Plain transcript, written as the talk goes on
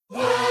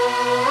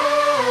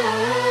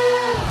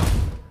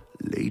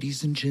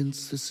Ladies and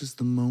gents, this is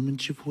the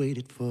moment you've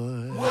waited for.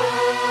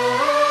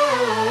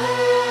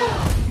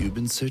 You've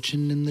been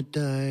searching in the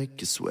dark,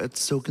 your sweat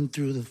soaking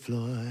through the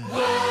floor.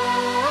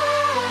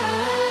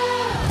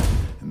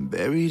 And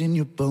buried in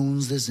your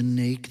bones, there's an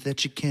ache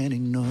that you can't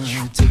ignore.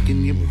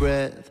 Taking your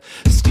breath,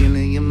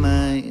 stealing your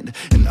mind,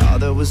 and all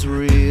that was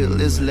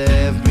real is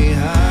left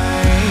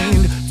behind.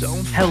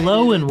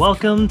 Hello and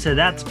welcome to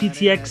That's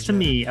PTX to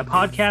Me, a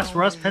podcast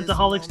where us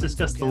Pentaholics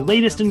discuss the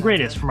latest and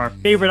greatest from our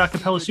favorite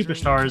acapella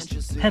superstars,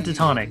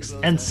 Pentatonix,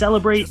 and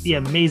celebrate the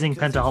amazing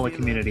Pentaholic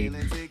community.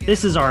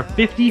 This is our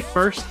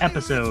 51st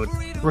episode,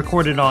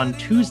 recorded on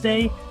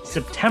Tuesday,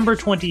 September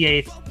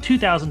 28th,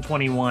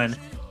 2021.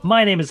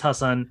 My name is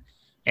Hassan,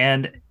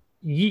 and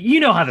you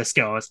know how this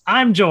goes.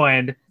 I'm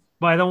joined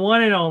by the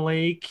one and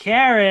only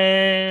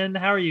Karen.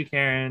 How are you,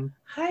 Karen?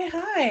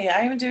 Hi.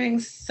 I'm doing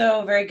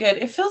so very good.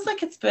 It feels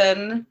like it's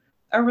been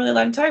a really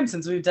long time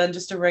since we've done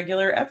just a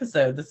regular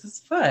episode. This is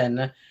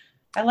fun.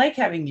 I like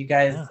having you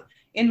guys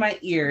in my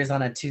ears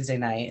on a Tuesday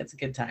night. It's a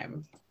good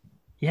time.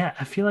 Yeah,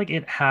 I feel like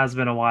it has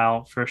been a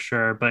while for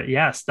sure. But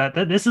yes, that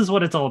this is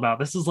what it's all about.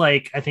 This is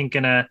like, I think,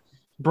 gonna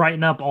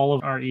brighten up all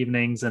of our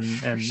evenings and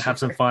have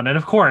some fun. And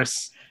of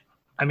course,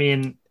 I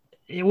mean,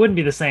 it wouldn't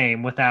be the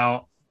same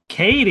without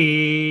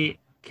Katie.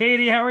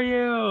 Katie, how are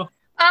you?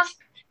 Oh,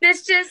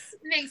 this just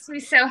makes me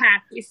so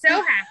happy. So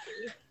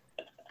happy.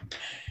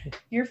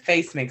 Your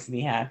face makes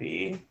me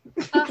happy.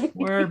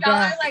 We're y'all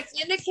back. are like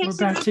in the kitchen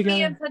back with me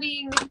together. and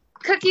putting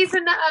cookies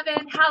in the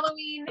oven.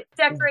 Halloween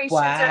decorations are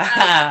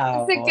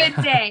Wow. up. It's a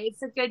good day.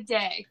 It's a good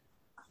day.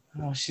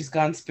 Oh, she's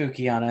gone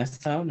spooky on us.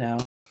 Oh, no.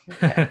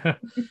 I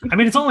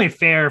mean, it's only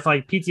fair if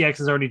like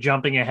PTX is already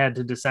jumping ahead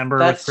to December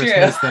That's with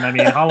Christmas. true. Then I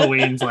mean,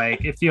 Halloween's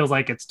like, it feels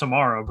like it's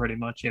tomorrow pretty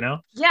much, you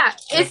know? Yeah,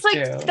 it's That's like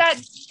true. that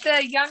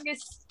the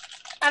youngest.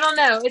 I don't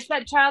know. It's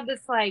that child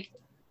that's like,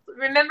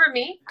 remember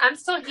me? I'm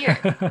still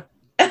here.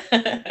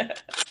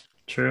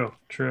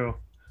 True.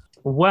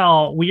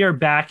 Well, we are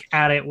back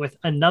at it with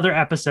another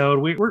episode.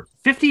 We're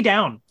 50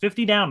 down.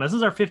 This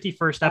is our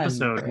 51st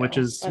episode, Unreal. which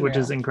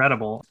is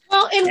incredible.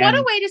 Well, and what a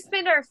And- way to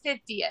spend our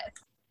 50th.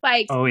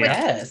 Like, Oh, with yeah.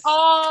 Yes.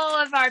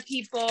 all of our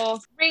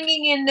people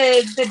bringing in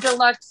the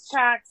deluxe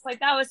tracks. Like,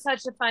 that was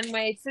such a fun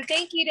way. So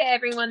thank you to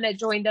everyone that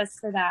joined us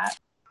for that.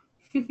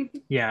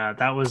 Yeah,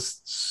 that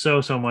was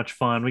so much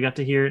fun. We got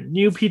to hear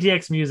new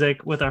PTX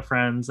music with our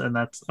friends, and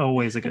that's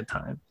always a good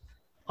time.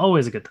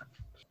 Always a good time.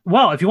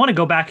 Well, if you want to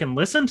go back and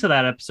listen to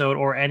that episode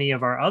or any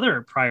of our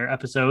other prior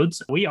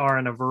episodes, we are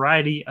on a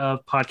variety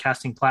of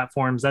podcasting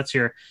platforms. That's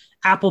your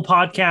Apple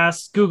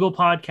Podcasts, Google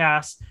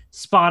Podcasts,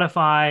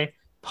 Spotify,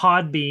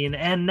 Podbean,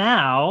 and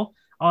now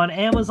on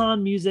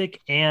Amazon Music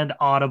and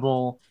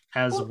Audible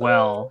as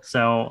well.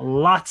 So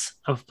lots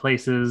of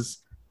places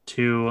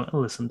to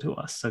listen to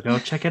us. So go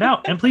check it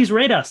out. And please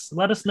rate us.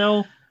 Let us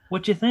know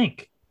what you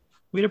think.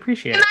 We'd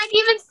appreciate You it. might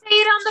even say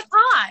it on the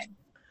pod.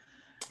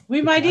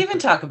 We might even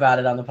talk about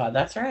it on the pod.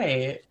 That's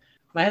right.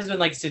 My husband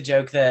likes to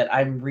joke that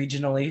I'm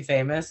regionally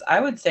famous. I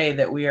would say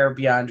that we are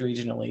beyond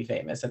regionally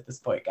famous at this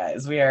point,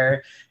 guys. We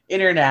are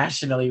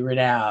internationally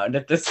renowned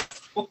at this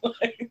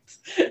point.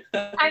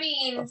 I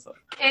mean, Awesome.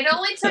 it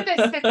only took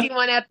us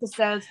 51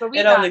 episodes, but we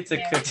It got only took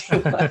there.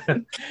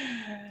 51.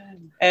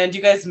 And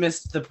you guys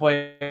missed the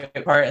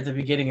part at the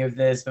beginning of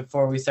this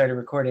before we started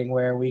recording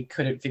where we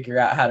couldn't figure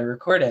out how to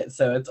record it.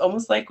 So it's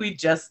almost like we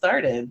just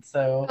started.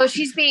 So Oh,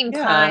 she's being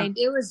Yeah. kind.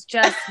 It was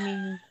just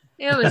me.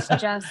 It was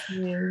just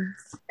me.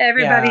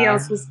 Everybody Yeah.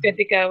 else was good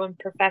to go and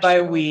professional.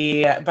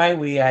 by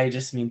we, I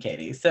just mean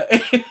Katie. So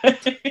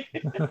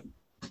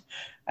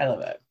I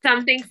love it.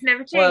 Some things never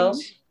change. Well,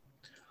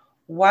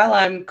 while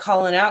I'm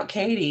calling out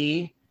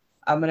Katie,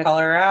 I'm gonna call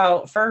her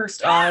out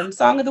first on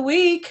Song of the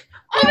Week.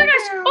 oh my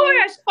gosh! Oh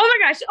my gosh! Oh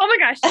my gosh! Oh my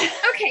gosh!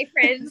 Okay,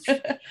 friends,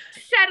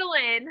 settle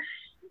in,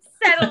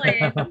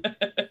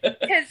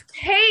 because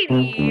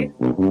Katie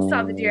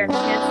saw the Dear Evan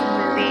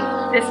Hansen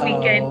movie this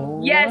weekend.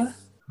 Oh. Yes,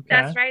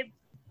 that's Okay. right.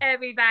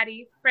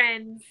 Everybody,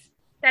 friends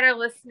that are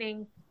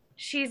listening,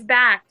 she's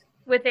back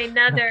with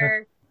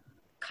another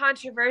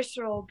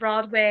controversial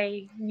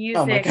Broadway Oh my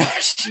music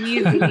gosh.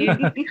 movie.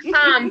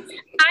 I'm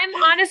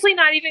honestly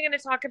not even going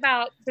to talk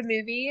about the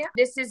movie.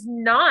 This is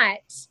not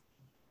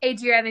a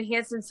Dear Evan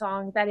Hansen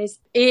song that is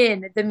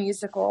in the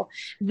musical.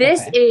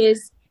 This Okay.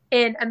 is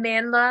an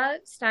Amanda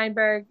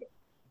Steinberg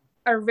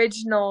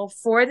original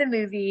for the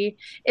movie.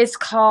 It's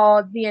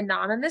called The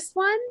Anonymous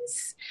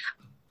Ones.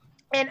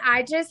 And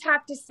I just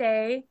have to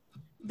say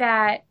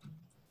that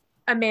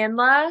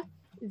Amanda,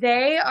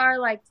 they are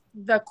like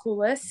the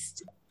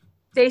coolest.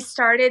 They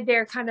started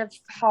their kind of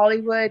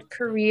Hollywood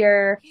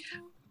career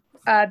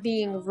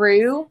being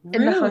Rue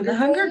in the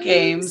Hunger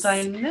Games.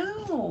 I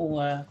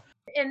know.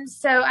 And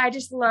so I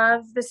just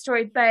love the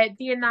story. But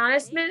the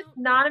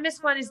anonymous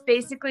one is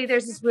basically,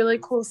 there's this really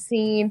cool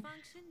scene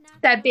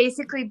that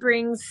basically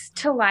brings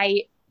to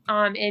light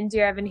in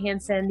Dear Evan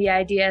Hansen the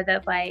idea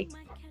that, like,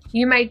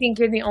 you might think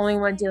you're the only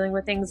one dealing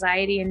with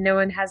anxiety and no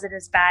one has it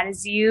as bad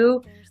as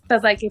you,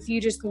 But like if you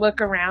just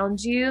look around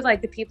you,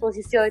 like the people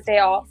who feel like they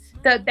all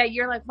that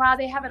you're like, wow,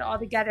 they have it all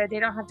together, they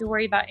don't have to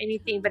worry about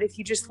anything. But if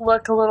you just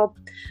look a little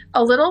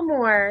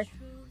more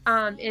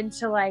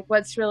into like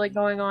what's really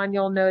going on,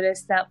 you'll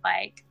notice that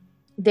like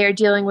they're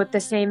dealing with the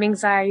same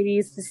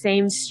anxieties, the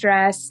same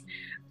stress,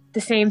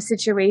 the same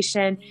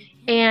situation.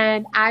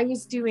 And I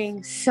was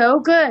doing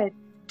so good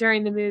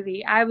during the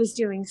movie. I was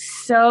doing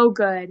so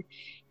good.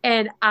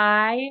 And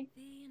I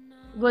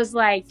was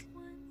like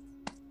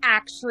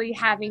actually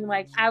having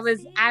like I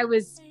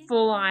was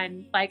full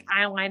on like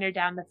eyeliner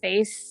down the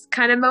face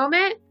kind of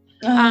moment.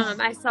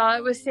 I saw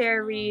it with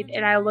Sarah Reed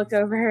and I look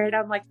over her and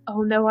I'm like,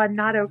 oh no, I'm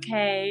not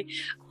okay.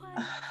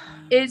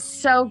 It's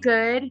so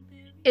good.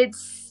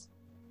 It's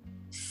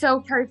so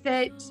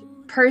perfect.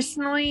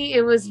 Personally,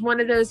 it was one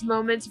of those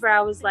moments where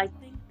I was like,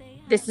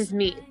 this is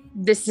me.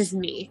 This is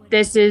me.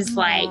 This is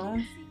like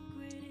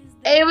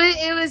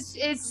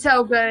it's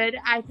so good.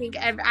 I think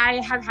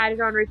I have had it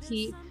on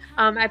repeat.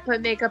 I put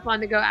makeup on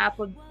to go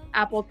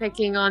apple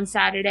picking on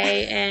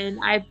Saturday, and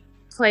I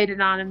played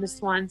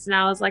Anonymous once, and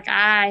I was like,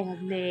 I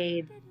have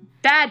made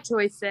bad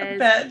choices.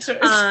 Bad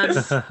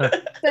choices.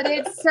 But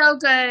it's so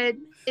good.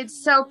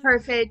 It's so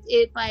perfect.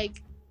 It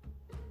like,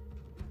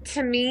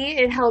 to me,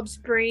 it helps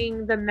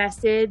bring the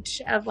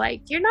message of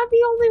like, you're not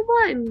the only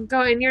one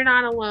going, you're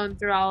not alone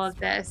through all of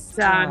this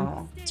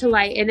to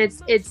light. And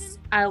it's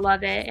I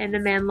love it. And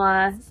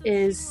Amandla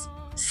is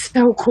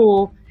so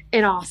cool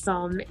and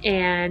awesome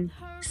and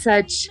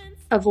such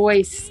a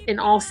voice in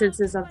all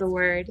senses of the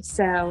word.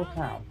 So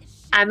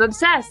I'm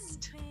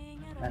obsessed.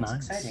 That's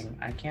nice. Exciting.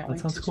 I can't wait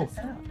sounds to cool. check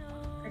that out.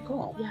 Very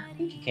cool. Yeah.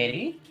 Thank you,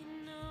 Katie.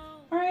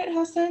 All right,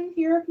 Hassan,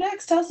 you're up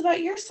next. Tell us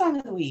about your song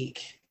of the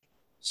week.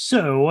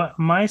 So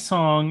my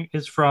song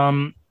is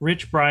from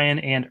Rich Brian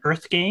and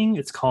Earth Gang.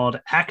 It's called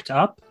Act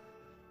Up.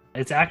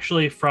 It's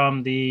actually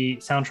from the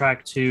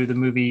soundtrack to the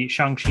movie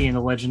Shang-Chi and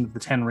the Legend of the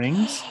Ten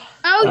Rings.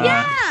 Oh,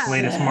 yeah!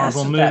 Latest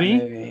Marvel That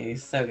movie.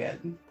 So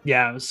good.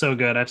 Yeah, it was so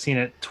good. I've seen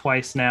it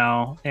twice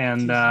now.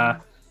 And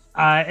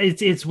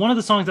it's one of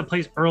the songs that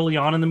plays early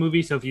on in the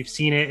movie. So if you've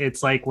seen it,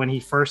 it's like when he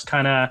first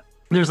kind of...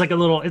 There's like a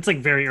little... It's like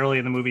very early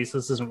in the movie, so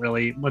this isn't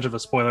really much of a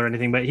spoiler or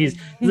anything. But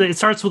it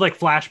starts with like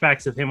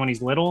flashbacks of him when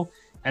he's little.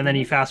 And then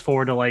you fast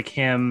forward to like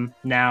him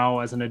now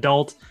as an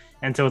adult.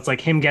 And so it's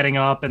like him getting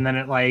up, and then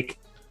it like...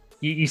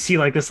 You see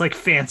like this like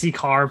fancy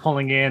car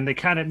pulling in. They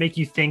kind of make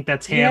you think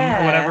that's him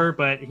or whatever,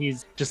 but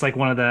he's just like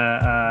one of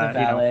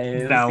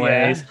the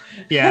valets.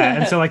 Yeah.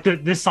 And so like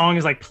this song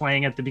is like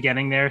playing at the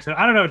beginning there. So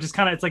I don't know, just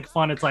kind of, it's like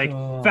fun. It's like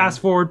fast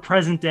forward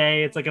present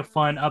day. It's like a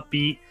fun,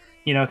 upbeat,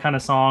 kind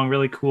of song.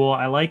 Really cool.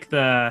 I like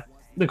the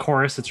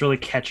chorus. It's really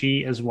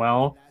catchy as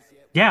well.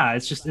 Yeah,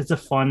 it's a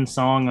fun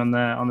song on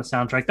the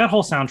soundtrack. That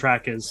whole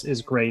soundtrack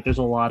is great. There's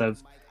a lot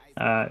of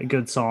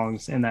good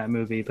songs in that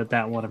movie, but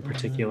that one in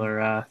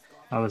particular,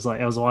 I was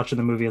watching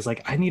the movie. I was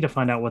like, I need to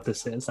find out what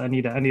this is. I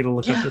need to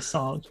look up this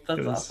song.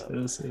 Awesome. It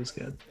was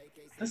good.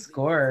 The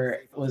score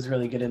was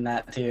really good in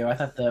that too. I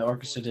thought the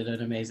orchestra did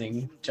an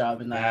amazing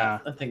job in that. Yeah.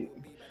 I think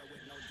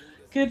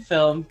good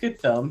film.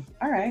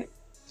 All right.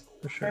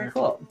 For sure. Very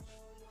cool.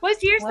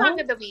 What's your song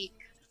of the week?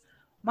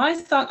 My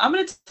song, I'm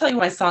going to tell you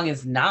my song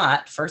is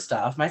not, first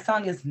off, my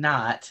song is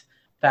not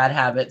Bad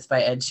Habits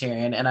by Ed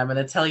Sheeran, and I'm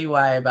going to tell you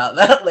why about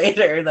that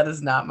later. That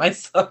is not my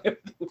song of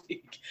the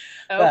week.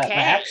 Okay. But my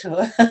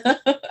actual,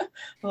 a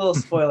little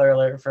spoiler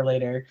alert for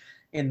later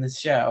in the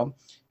show,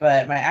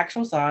 but my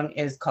actual song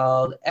is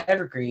called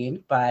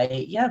Evergreen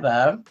by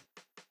Yebba.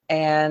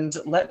 And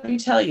let me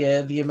tell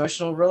you the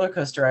emotional roller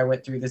coaster I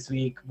went through this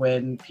week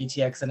when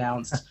PTX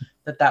announced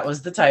that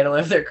was the title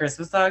of their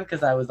Christmas song,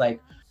 because I was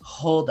like,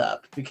 hold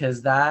up,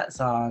 because that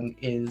song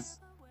is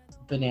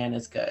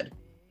bananas good.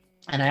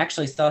 And I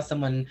actually saw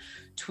someone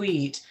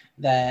tweet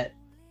that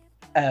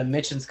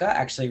Mitch and Scott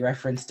actually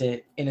referenced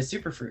it in a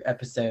Superfruit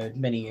episode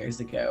many years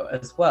ago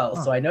as well.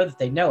 So I know that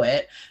they know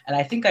it. And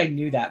I think I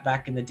knew that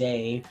back in the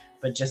day,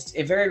 but just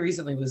it very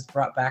recently was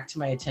brought back to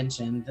my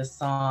attention. The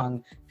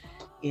song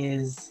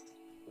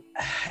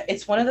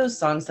it's one of those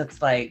songs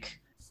that's like,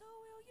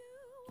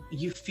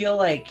 you feel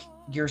like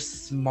you're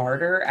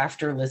smarter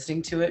after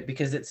listening to it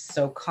because it's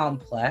so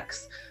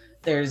complex.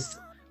 There's,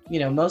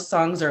 most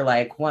songs are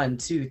like 1,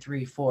 2,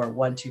 3, 4,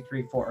 1, 2,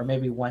 3, 4, or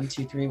maybe 1,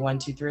 2, 3, 1,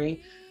 2,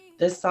 3.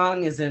 This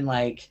song is in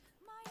like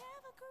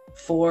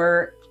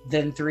 4,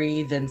 then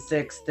 3, then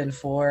 6, then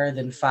 4,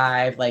 then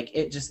 5. Like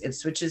it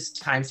switches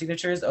time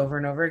signatures over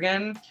and over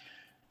again.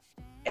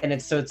 And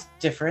it's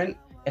different.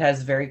 It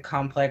has very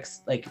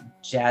complex, like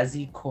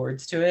jazzy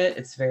chords to it.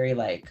 It's very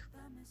like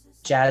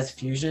jazz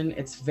fusion.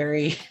 It's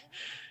very,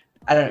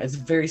 I don't know, it's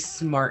very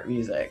smart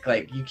music.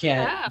 Like you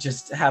can't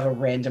just have a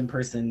random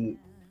person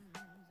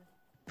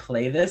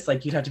play this.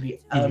 Like you'd have to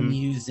be a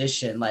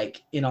musician,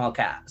 like in all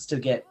caps, to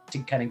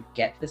kind of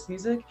get this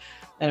music.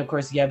 And of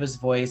course Yebba's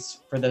voice,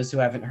 for those who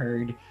haven't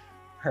heard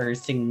her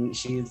sing,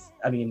 she's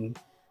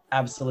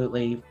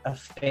absolutely a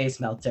face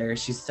melter.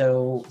 She's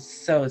so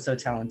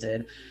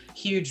talented,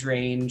 huge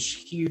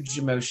range, huge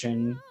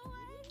emotion.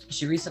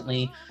 She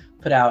recently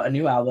put out a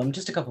new album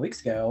just a couple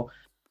weeks ago,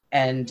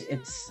 and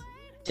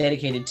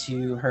dedicated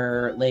to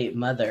her late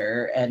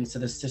mother. And so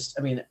this just,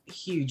 I mean,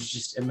 huge,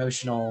 just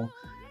emotional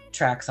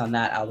tracks on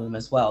that album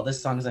as well.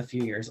 This song is a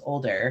few years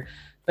older.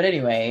 But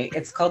anyway,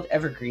 it's called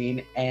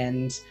Evergreen.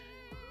 And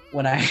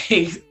when I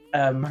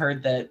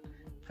heard that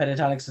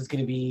Pentatonix was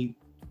going to be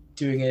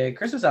doing a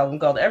Christmas album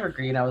called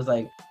Evergreen, I was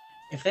like,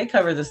 if they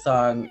cover this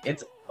song,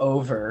 it's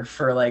over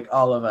for like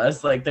all of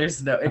us. Like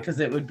there's no, because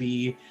it would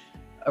be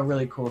a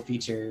really cool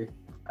feature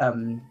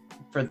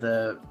for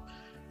the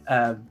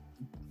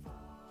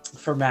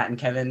for Matt and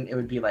Kevin. It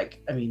would be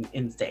like, I mean,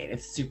 insane.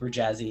 It's super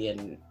jazzy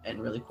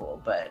and really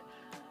cool. But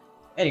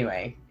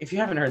anyway, if you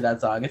haven't heard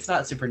that song, it's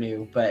not super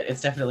new, but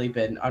it's definitely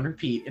been on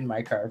repeat in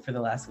my car for the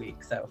last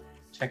week. So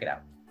check it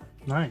out.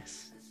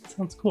 Nice.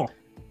 Sounds cool.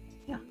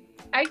 Yeah.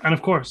 And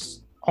of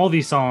course, all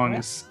these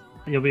songs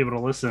you'll be able to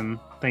listen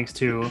thanks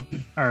to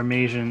our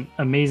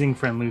amazing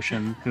friend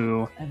Lucian,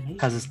 who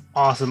has this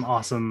awesome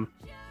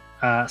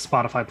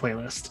Spotify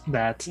playlist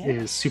that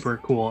is super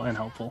cool and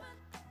helpful.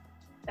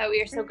 That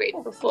we are so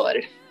grateful for.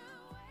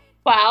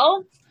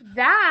 Well,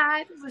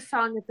 that was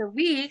Song of the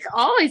Week,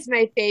 always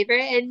my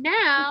favorite. And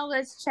now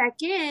let's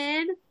check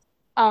in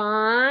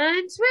on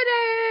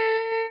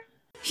Twitter.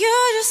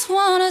 You just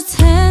want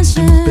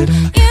attention.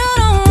 You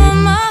don't want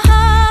my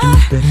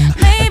heart.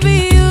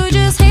 Maybe you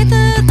just hate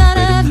the thought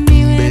of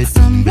me with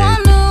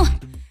someone new.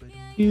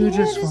 You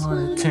just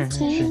want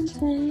attention.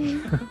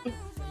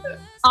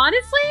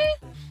 Honestly,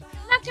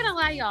 I'm not gonna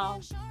lie,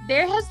 y'all.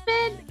 There has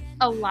been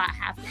a lot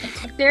happening.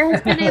 There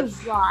has been a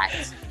lot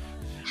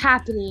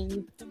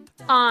happening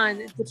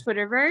on the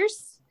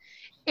Twitterverse.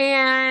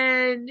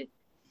 And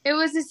it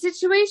was a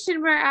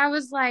situation where I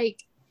was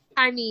like,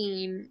 I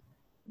mean,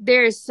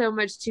 there is so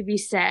much to be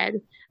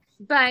said.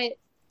 But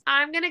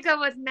I'm going to go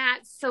with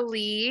Matt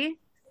Sallee.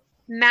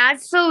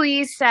 Matt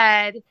Sallee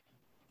said,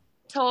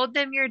 told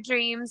them your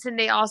dreams and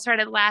they all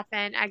started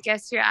laughing. I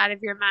guess you're out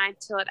of your mind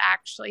till it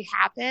actually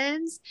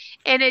happens.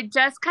 And it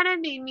just kind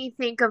of made me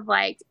think of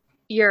like,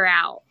 you're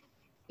out.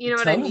 You know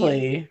what I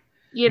mean?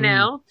 You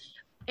know?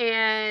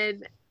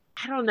 And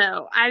I don't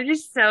know. I'm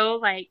just so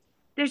like,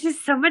 there's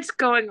just so much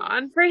going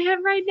on for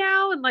him right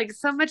now, and like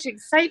so much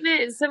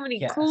excitement and so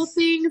many cool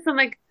things. I'm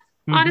like,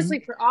 honestly,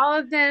 for all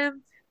of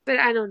them, but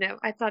I don't know.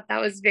 I thought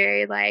that was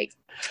very like,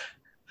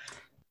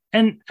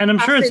 and I'm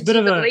sure it's a bit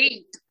of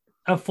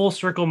a full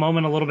circle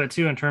moment a little bit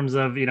too, in terms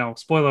of, you know,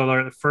 spoiler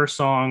alert, the first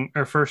song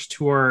or first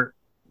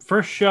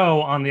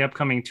show on the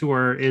upcoming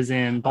tour is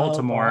in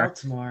Baltimore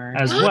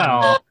as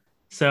well.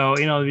 So,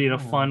 you know, it'd be a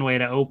fun way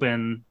to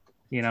open,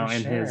 you know,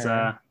 in his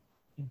hometown.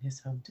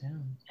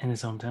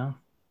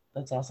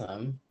 That's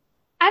awesome.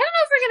 I don't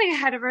know if we're getting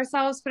ahead of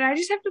ourselves, but I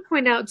just have to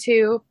point out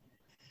too,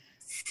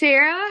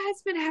 Sarah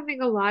has been having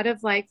a lot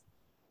of like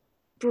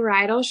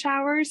bridal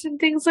showers and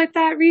things like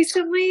that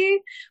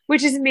recently,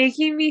 which is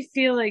making me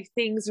feel like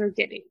things are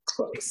getting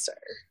closer.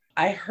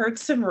 I heard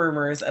some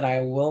rumors, and I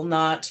will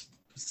not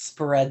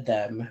spread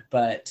them,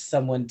 but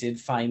someone did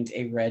find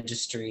a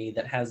registry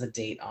that has a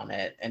date on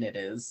it, and it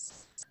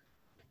is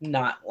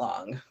not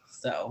long.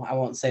 So I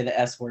won't say the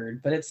S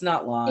word, but it's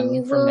not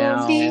long from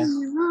now.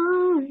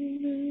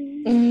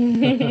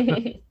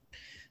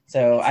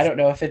 So I don't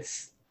know if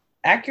it's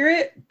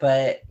accurate,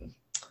 but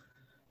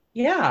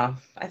yeah,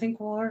 I think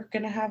we're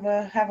gonna have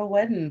a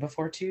wedding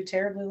before too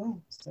terribly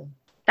long. So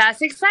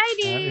that's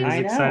exciting. That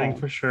is exciting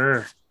for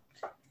sure.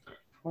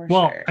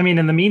 I mean,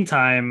 in the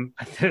meantime,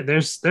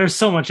 there's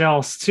so much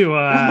else to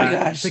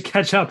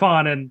catch up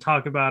on and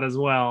talk about as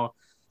well.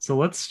 So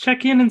let's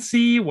check in and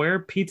see where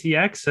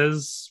PTX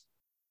has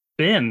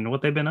been,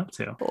 what they've been up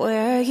to.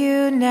 Where are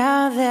you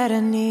now that I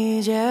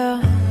need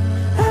you?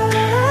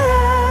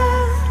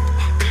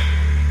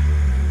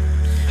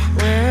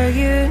 Where are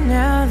you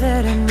now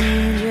that I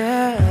need you?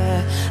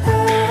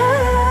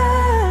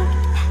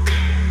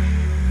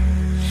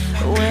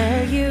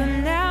 Where are you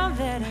now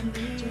that I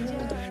need you?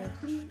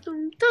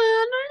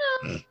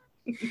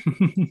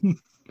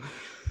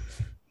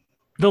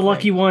 The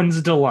Lucky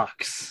Ones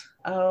Deluxe.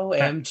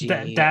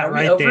 OMG. That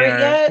right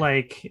there.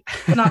 Like,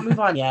 let's not move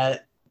on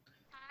yet.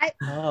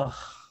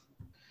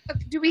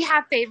 Do we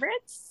have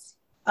favorites?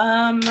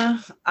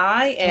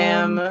 I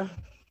am.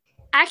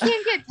 I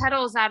can't get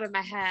Petals out of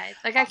my head.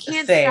 Like I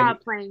can't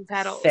stop playing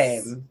Petals.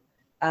 Same.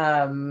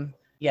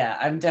 Yeah,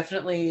 I'm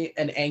definitely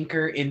an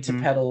anchor into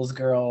Petals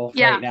girl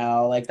right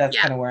now. Like that's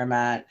kind of where I'm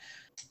at.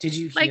 Did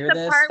you hear like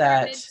the this? Part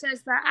where it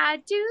says that I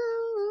do,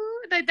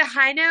 like the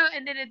high note,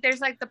 and then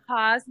there's like the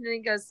pause, and then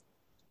it goes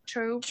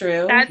true.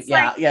 That's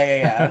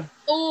yeah.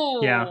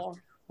 Oh yeah.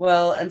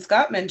 Well, and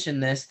Scott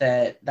mentioned this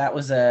that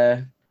was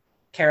a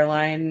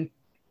Caroline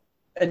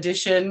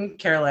edition.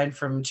 Caroline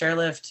from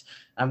Chairlift.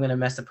 I'm gonna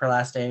mess up her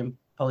last name,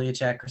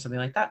 Poliacek or something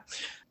like that.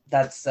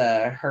 That's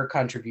her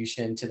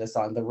contribution to the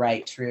song, The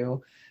Right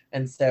True.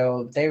 And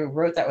so they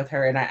wrote that with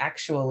her, and I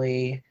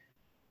actually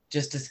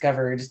just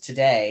discovered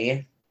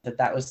today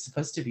that was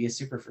supposed to be a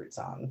Superfruit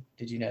song.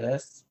 Did you know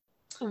this?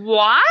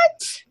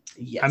 What?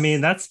 Yes. I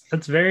mean, that's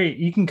very,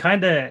 you can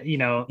kind of,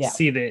 Yeah.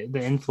 see the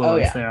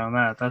influence yeah. there on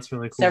that. That's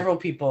really cool. Several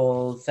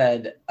people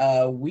said,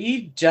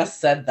 we just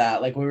said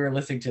that. Like, we were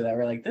listening to that.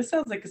 We're like, this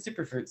sounds like a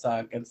Superfruit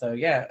song. And so,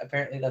 yeah,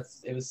 apparently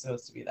it was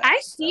supposed to be that. I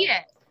see so.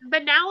 it,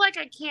 but now like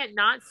I can't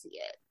not see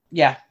it.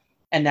 Yeah.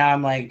 And now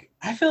I'm like,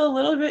 I feel a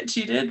little bit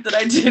cheated that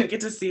I didn't get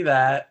to see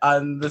that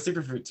on the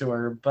Superfruit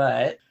tour,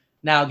 but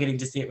now getting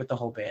to see it with the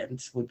whole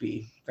band would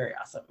be very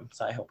awesome.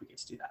 So I hope we get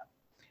to do that.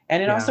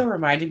 And it also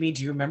reminded me,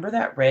 do you remember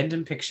that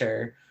random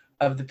picture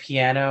of the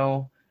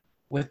piano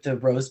with the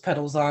rose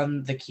petals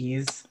on the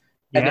keys?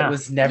 And it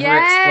was never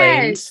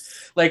explained.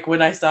 Like,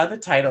 when I saw the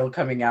title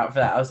coming out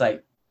for that, I was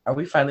like, are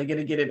we finally going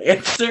to get an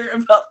answer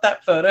about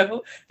that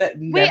photo that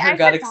never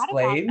got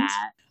explained?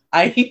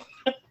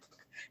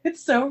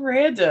 It's so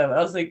random.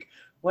 I was like,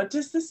 what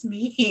does this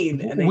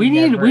mean? And we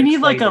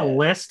need like a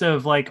list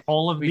of like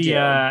all of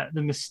the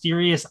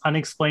mysterious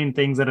unexplained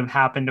things that have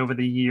happened over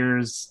the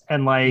years,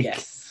 and like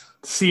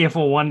see if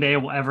one day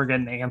we'll ever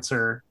get an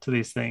answer to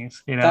these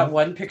things. That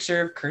one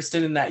picture of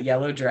Kirsten in that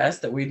yellow dress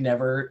that we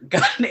never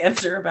got an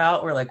answer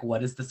about. We're like,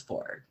 what is this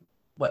for?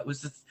 What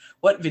was this?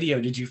 What video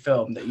did you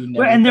film that you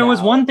never? And there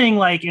was one thing,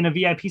 like in a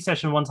VIP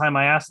session one time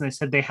I asked, and they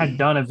said they had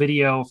done a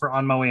video for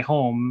On My Way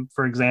Home,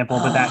 for example,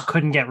 but that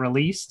couldn't get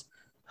released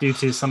due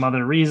to some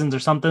other reasons or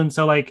something.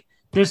 So like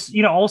there's,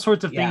 all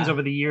sorts of things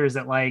over the years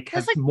that like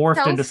have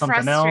morphed into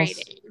something else.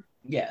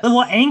 Yes. The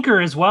little Anchor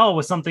as well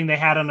was something they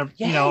had on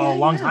a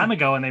long time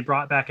ago, and they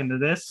brought back into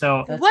this.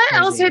 So what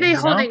else are they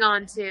holding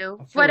on to?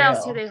 What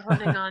else are they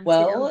holding on to?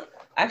 Well,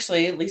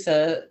 actually,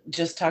 Lisa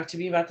just talked to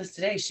me about this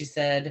today. She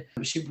said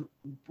she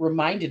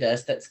reminded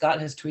us that Scott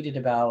has tweeted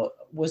about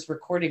was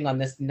recording on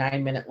this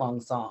 9-minute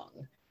long song.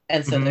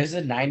 And so there's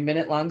a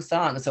 9-minute long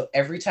song. So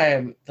every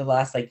time the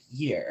last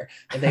year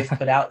that they've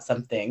put out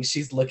something,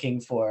 she's looking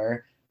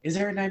for, is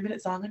there a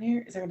 9-minute song in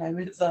here? Is there a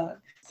 9-minute song?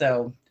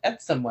 So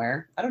that's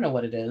somewhere. I don't know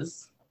what it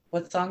is.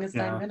 What song is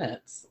 9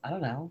 minutes? I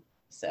don't know.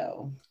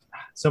 So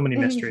many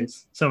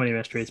mysteries. So many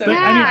mysteries. So but yeah,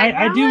 I mean,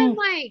 I do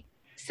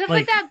stuff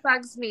like that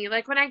bugs me.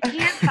 Like when I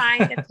can't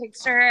find a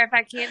picture, if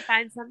I can't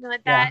find something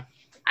like that,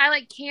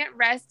 I can't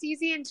rest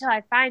easy until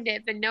I find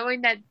it. But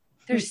knowing that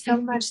there's so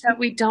much that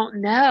we don't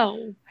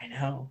know. I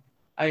know.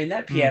 I mean,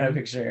 that piano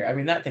picture, I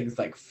mean, that thing's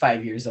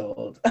 5 years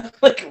old.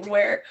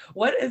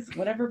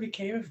 Whatever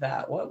became of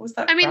that? What was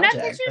that? I mean, that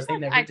project picture's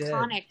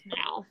iconic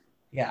now.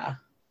 Yeah.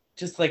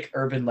 Just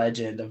urban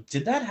legend of,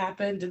 did that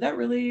happen? Did that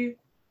really,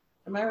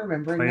 am I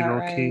remembering that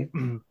right?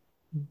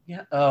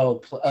 Yeah.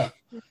 Oh,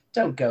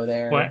 don't go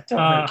there. What? Don't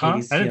hurt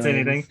Katie's I didn't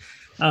say feelings.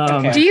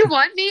 anything. Do you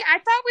want me? I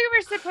thought we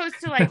were supposed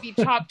to be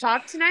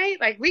talk tonight.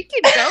 We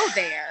can go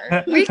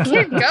there. We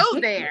can go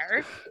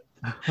there.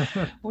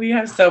 We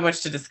have so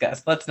much to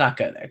discuss. Let's not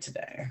go there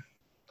today.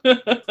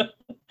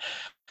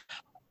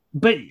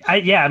 But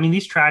I mean,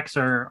 these tracks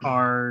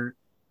are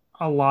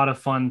a lot of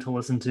fun to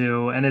listen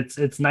to, and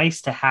it's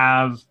nice to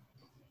have,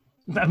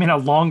 I mean, a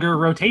longer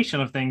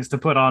rotation of things to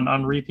put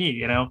on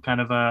repeat,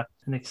 kind of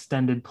an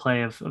extended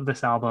play of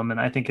this album. And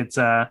I think it's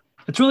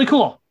really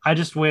cool. I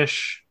just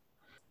wish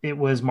it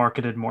was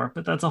marketed more,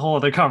 but that's a whole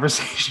other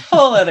conversation.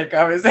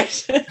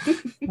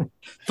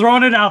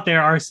 Throwing it out there,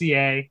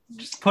 RCA.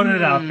 Just putting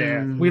it out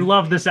there. We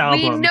love this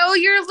album. We know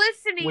you're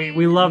listening.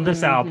 We love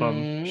this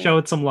album. Show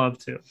it some love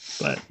too.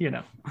 But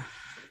Yeah.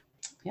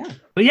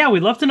 But yeah,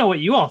 we'd love to know what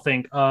you all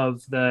think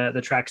of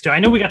the tracks too. I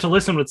know we got to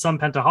listen with some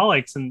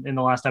Pentaholics in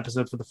the last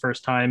episode for the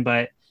first time,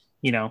 but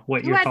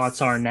what your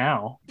thoughts are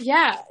now.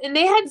 Yeah, and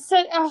they had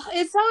said,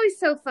 it's always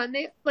so fun.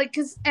 They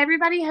because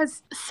everybody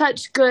has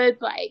such good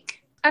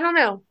I don't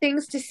know,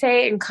 things to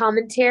say and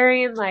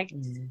commentary, and I feel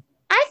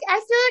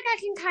like I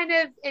can kind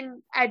of,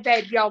 and I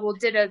bet y'all will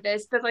ditto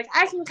this, but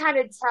I can kind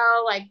of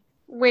tell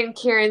when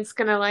Karen's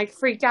gonna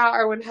freak out,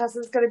 or when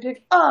Hassan's gonna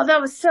be oh,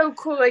 that was so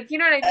cool, you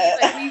know what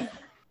I mean? We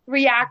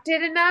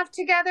reacted enough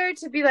together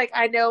to be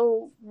I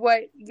know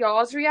what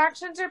y'all's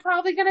reactions are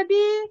probably gonna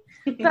be,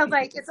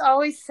 but it's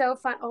always so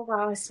fun. Oh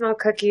wow, I smell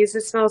cookies.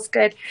 It smells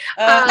good.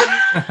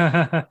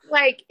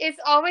 It's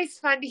always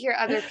fun to hear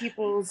other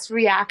people's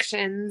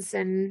reactions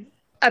and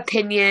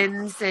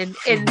opinions and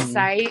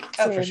insight.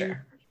 For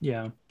sure.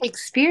 Yeah.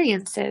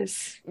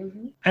 Experiences.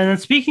 And then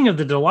speaking of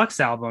the deluxe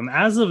album,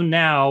 as of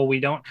now,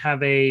 we don't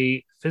have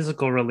a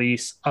physical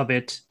release of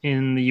it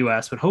in the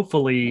US, but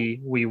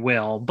hopefully we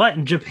will. But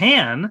in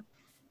Japan,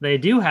 they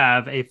do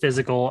have a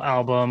physical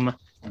album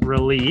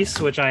release,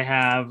 which I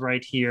have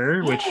right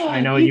here, which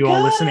I know you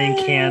all listening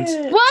can't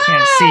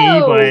see,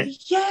 but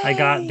I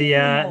got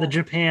the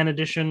Japan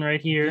edition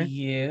right here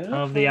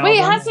of the album.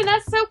 Wait, Hassan,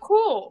 that's so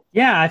cool.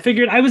 Yeah, I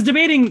figured, I was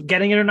debating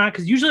getting it or not,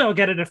 because usually I'll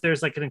get it if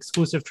there's an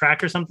exclusive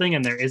track or something,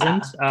 and there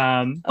isn't.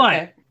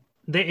 But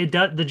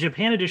the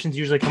Japan editions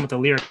usually come with a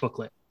lyric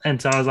booklet,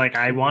 and so I was like,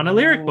 I want a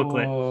lyric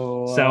booklet.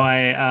 So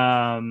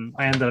I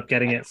ended up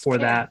getting it for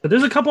that. But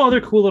there's a couple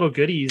other cool little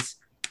goodies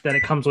that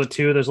it comes with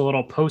too. There's a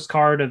little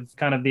postcard of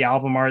kind of the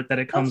album art that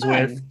it comes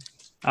with.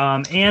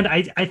 And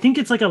I think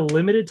it's a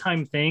limited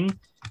time thing,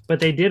 but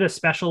they did a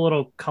special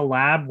little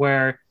collab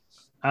where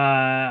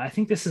I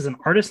think this is an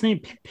artist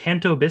named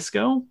Panto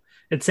Bisco.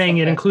 It's saying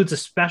it Okay. includes a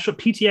special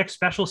PTX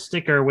special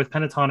sticker with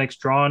pentatonics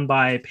drawn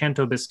by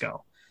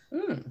Pantobisco.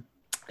 Mm.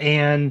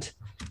 And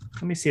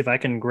let me see if I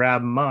can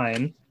grab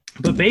mine.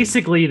 But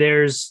basically,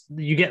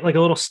 you get like a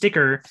little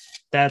sticker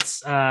that's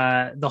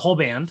the whole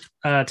band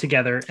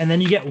together, and then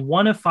you get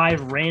one of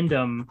 5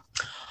 random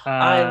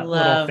I little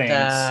love things.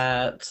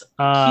 that. So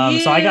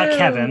I got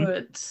Kevin.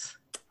 Cute.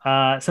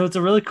 So it's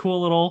a really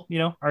cool little,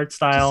 art Just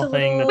style a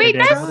thing that little they Wait,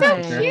 did. that's with the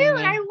so sticker.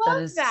 cute. I love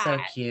That is so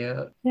that.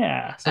 cute.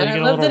 Yeah. So And you I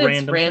get love a that little it's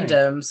random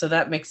random, so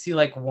that makes you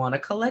like want to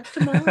collect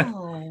them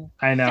all.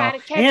 I know. Gotta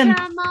catch And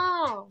them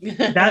all.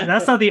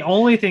 that's not the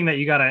only thing that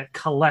you gotta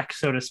collect,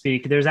 so to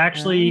speak. There's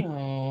actually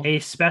Oh. a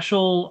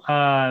special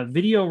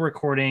video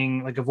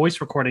recording, like a voice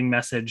recording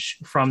message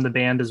from the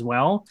band as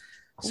well.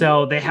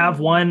 So they have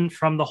Ooh. one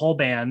from the whole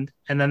band,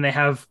 and then they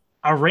have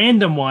a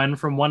random one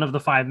from one of the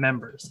 5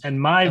 members. And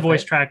my Okay.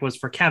 voice track was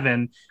for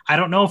Kevin. I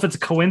don't know if it's a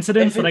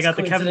coincidence If that I it's got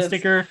the Kevin coincidence.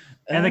 sticker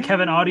and the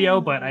Kevin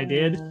audio, but I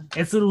did. Ah.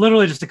 It's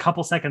literally just a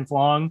couple seconds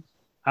long.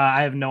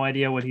 I have no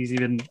idea what he's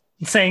even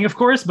saying, of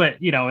course, but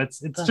it's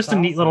That's just a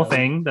neat little awesome.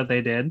 thing that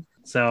they did.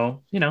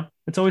 So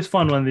it's always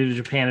fun when they do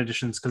Japan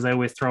editions because they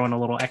always throw in a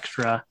little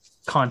extra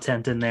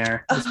content in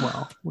there as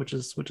well, which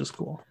is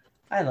cool.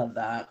 I love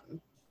that.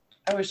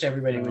 I wish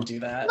everybody would do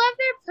that. Love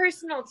their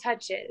personal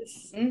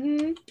touches.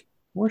 Mm-hmm.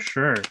 For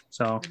sure.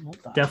 So I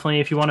love that.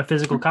 definitely, if you want a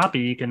physical copy,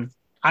 you can.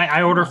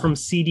 I order from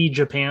CD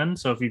Japan,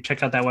 so if you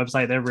check out that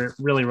website, they're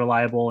really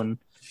reliable and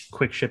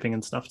quick shipping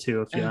and stuff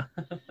too. If you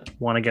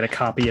want to get a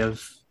copy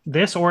of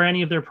this or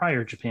any of their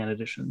prior Japan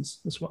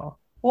editions as well.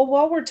 Well,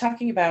 while we're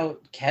talking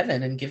about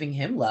Kevin and giving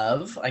him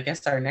love, I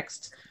guess our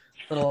next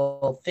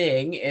little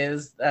thing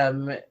is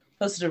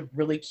posted a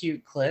really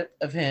cute clip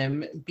of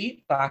him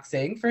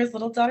beatboxing for his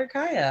little daughter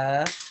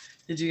Kaya.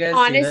 Did you guys see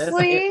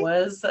Honestly? this? It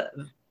was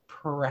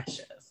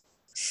precious.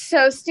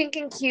 So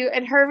stinking cute.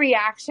 And her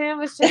reaction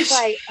was just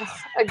like, "Ugh,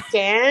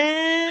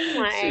 again?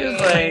 She was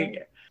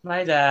like,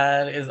 my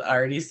dad is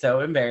already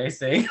so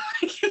embarrassing.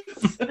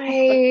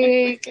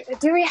 Like,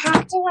 do we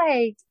have to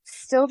like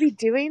still be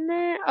doing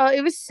that? Oh,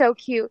 it was so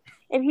cute.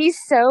 And he is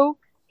so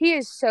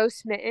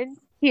smitten.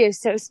 He is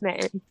so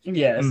smitten.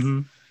 Yes.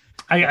 Mhm.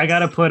 I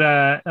gotta put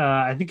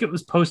I think it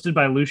was posted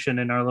by Lucian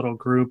in our little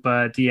group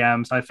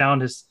DM. So I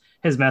found his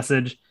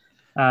message.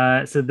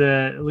 So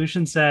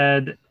Lucian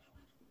said,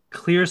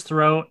 clears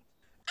throat.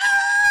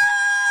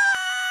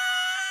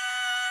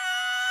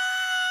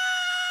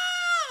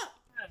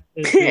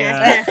 Is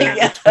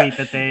the tweet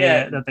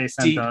that they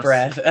sent Deep us.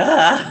 breath.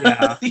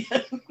 Yeah.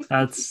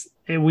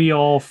 We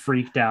all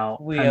freaked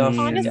out. We I all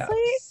mean, freaked out.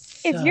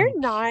 Honestly, if you're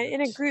not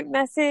in a group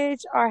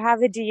message or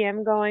have a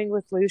DM going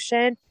with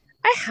Lucian,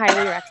 I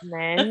highly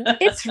recommend.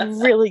 It's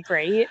really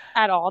great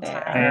at all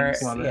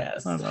times. love it.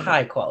 Yes, I love it.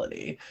 high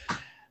quality.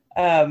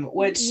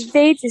 Which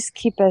They just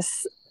keep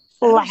us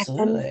laughing.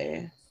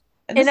 absolutely.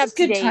 And And this up is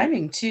to good date.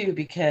 timing too,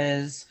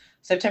 because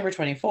September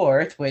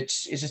 24th,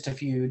 which is just a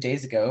few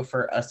days ago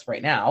for us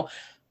right now,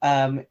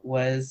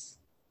 was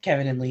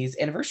Kevin and Lee's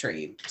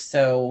anniversary.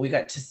 So we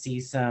got to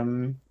see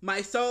some.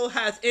 My soul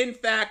has in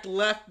fact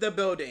left the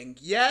building.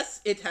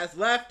 Yes, it has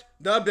left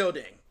the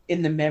building.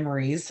 In the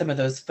memories, some of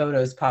those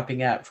photos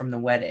popping up from the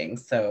wedding.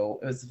 So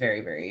it was very,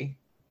 very,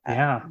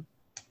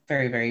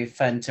 very, very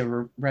fun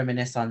to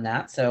reminisce on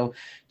that. So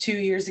 2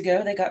 years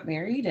ago, they got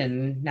married,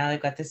 and now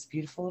they've got this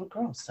beautiful little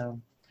girl. So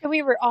And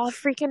we were all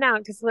freaking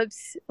out because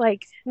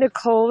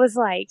Nicole was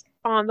like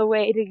on the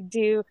way to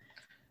do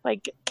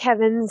like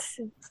Kevin's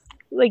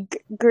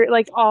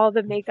like all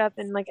the makeup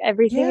and like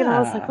everything, and I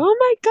was like, Yeah. oh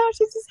my gosh,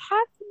 this is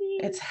happening.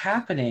 it's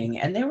happening,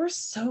 and they were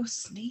so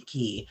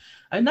sneaky.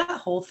 And that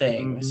whole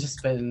thing has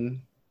just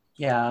been,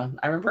 yeah.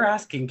 I remember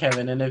asking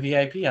Kevin in a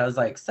VIP, I was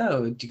like,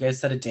 so do you guys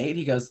set a date?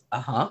 He goes,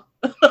 uh-huh.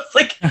 I was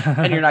like,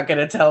 and you're not going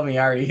to tell me,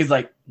 are you? He's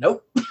like,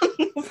 nope.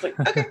 I was like,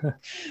 okay.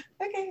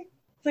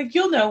 It's like,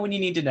 you'll know when you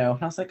need to know.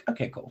 And I was like,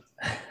 okay, cool.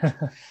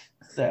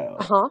 So,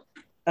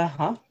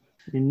 Uh-huh.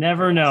 You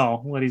never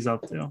know what he's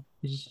up to.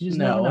 You just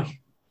never know.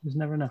 You just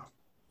never know.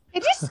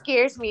 It just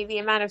scares me the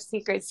amount of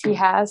secrets he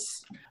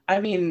has.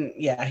 I mean,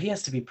 yeah, he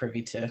has to be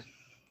privy to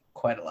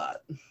quite a lot.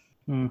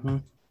 Mm-hmm.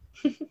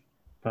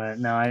 But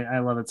no, I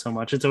love it so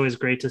much. It's always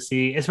great to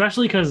see,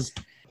 especially because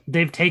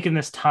they've taken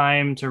this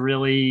time to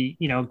really,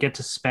 get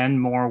to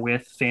spend more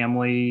with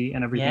family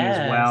and everything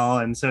as well.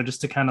 And so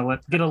just to kind of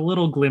get a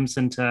little glimpse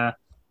into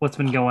what's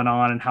been going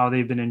on and how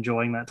they've been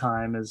enjoying that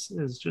time is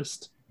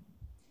just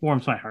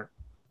warms my heart.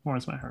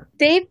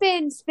 They've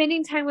been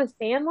spending time with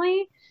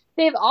family.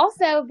 They've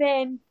also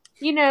been,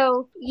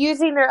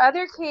 using their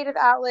other creative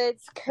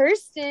outlets.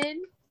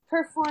 Kirsten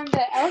performed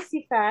at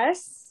Elsie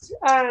Fest.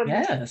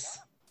 Yes.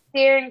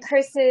 Darren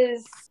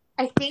Chris's,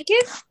 I think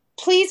it's,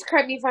 please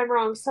correct me if I'm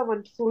wrong,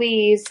 someone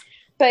please,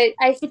 but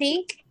I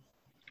think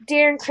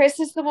Darren Chris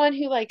is the one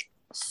who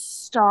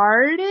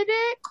started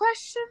it, ?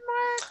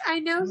 I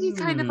know he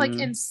kind of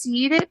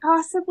emceed it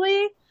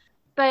possibly,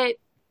 but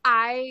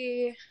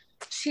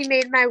she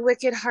made my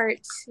wicked heart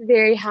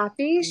very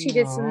happy. She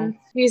did some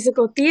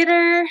musical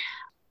theater.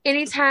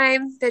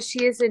 Anytime that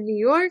she is in New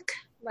York,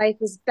 life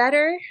is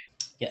better.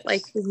 Yes.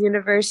 Like the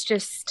universe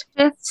just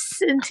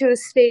shifts into a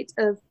state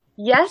of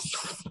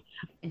yes.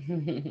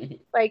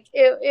 Like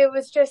it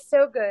was just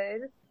so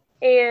good.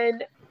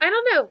 And I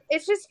don't know,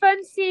 it's just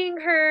fun seeing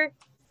her,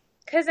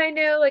 because I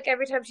know like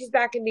every time she's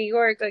back in New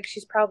York, like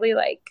she's probably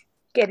like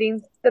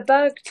getting the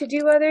bug to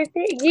do other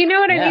things. You know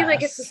what I mean?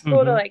 Like it's just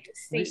cool to like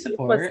see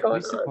what's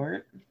going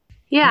on.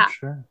 Yeah. For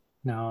sure.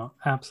 No,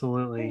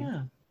 absolutely.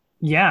 Yeah.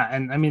 Yeah,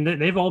 and I mean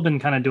they've all been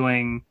kind of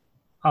doing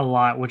a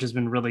lot, which has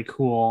been really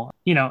cool.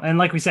 You know, and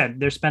like we said,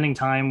 they're spending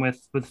time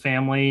with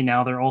family.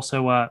 Now they're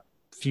also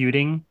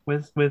feuding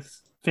with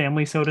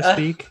family, so to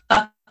speak.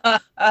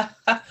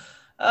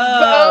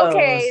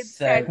 Okay,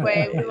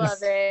 segue. We love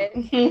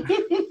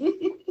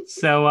it.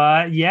 So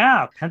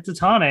yeah,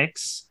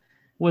 Pentatonix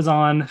was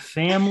on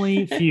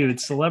Family Feud,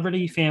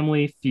 Celebrity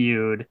Family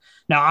Feud.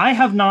 Now, I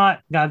have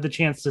not got the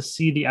chance to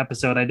see the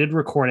episode. I did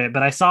record it,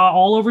 but I saw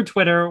all over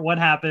Twitter what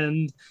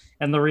happened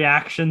and the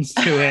reactions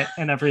to it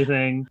and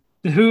everything.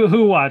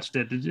 Who watched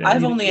it? Did you?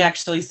 I've only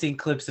actually seen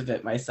clips of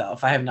it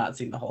myself. I have not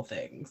seen the whole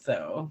thing,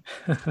 so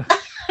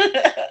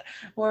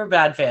we're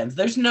bad fans.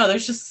 There's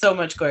just so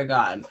much going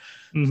on.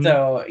 Mm-hmm.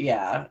 So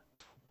yeah.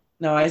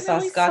 No, I saw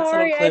Scott's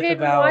little clip I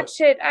didn't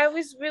watch it. I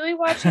was really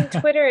watching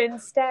Twitter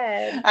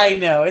instead. I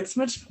know, it's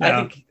much.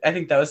 Yeah. I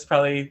think that was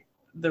probably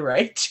the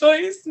right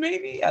choice.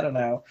 Maybe, I don't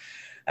know.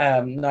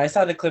 No, I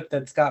saw the clip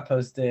that Scott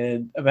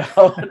posted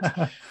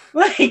about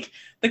like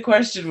the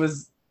question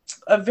was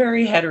a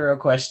very hetero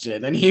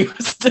question, and he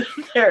was stood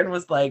there and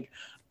was like,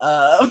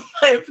 I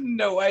have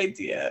no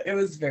idea. It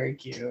was very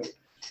cute.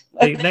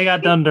 They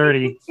got done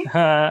dirty.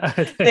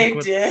 They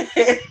did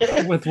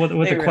with the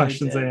really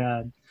questions they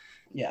had.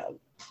 Yeah.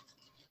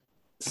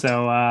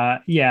 So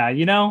yeah,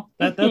 you know,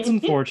 that's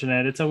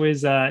unfortunate. It's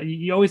always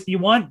you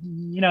want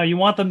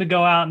them to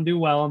go out and do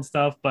well and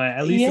stuff, but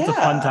at least it's a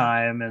fun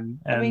time and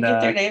I mean, get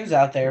their names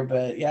out there,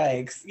 but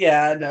yikes.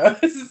 Yeah, no,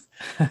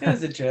 it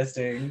was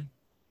interesting.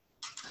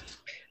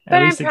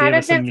 But I'm proud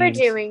of them for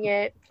doing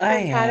it.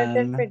 I'm proud of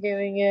them for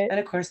doing it. And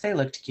of course they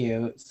looked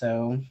cute,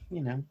 so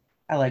you know,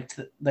 I liked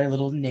their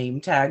little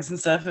name tags and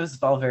stuff. It was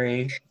all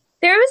very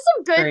there was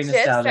some good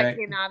gifs that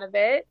came out of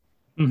it.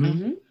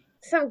 Mm-hmm.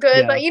 Some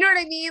good, like, you know what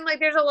I mean?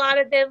 Like, there's a lot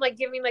of them, like,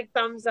 giving, like,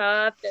 thumbs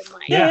up and,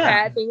 like,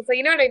 bad things. So,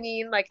 you know what I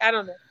mean? Like, I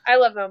don't know. I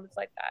love moments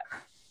like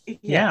that.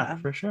 Yeah,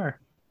 for sure.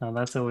 No,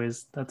 that's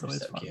always so fun.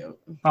 Cute.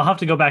 I'll have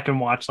to go back and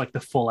watch, like, the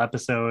full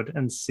episode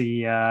and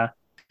see,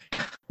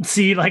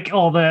 like,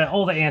 all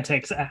the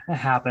antics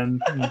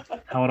happen and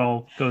how it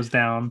all goes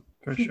down,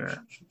 for sure.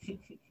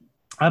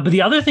 But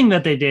the other thing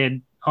that they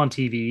did on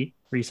TV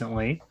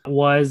recently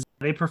was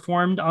they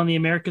performed on the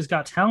America's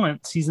Got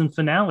Talent season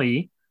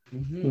finale.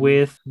 Mm-hmm.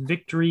 With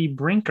Victory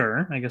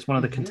Brinker, I guess one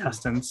of the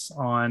contestants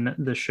on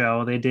the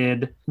show. They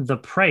did The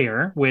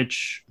Prayer,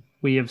 which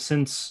we have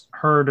since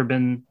heard or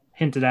been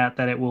hinted at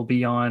that it will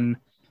be on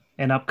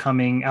an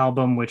upcoming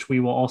album, which we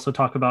will also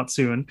talk about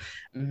soon.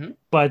 Mm-hmm.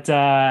 But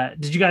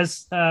did you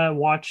guys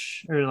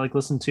watch or like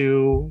listen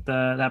to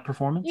that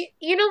performance?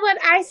 You know what?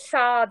 I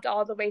sobbed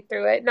all the way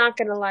through it. Not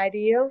gonna lie to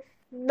you.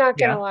 Not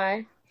gonna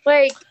lie.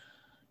 Like,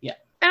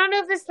 I don't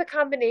know if it's the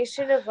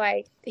combination of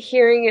like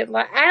hearing it.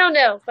 I don't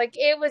know. Like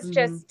it was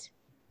just.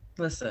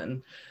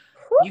 Listen,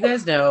 you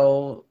guys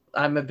know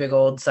I'm a big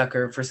old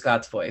sucker for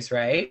Scott's voice,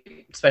 right?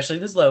 Especially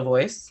this low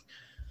voice.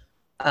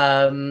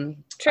 True.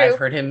 I've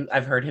heard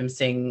him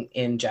sing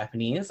in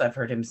Japanese. I've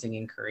heard him sing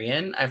in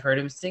Korean. I've heard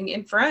him sing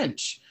in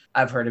French.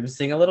 I've heard him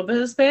sing a little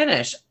bit of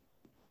Spanish.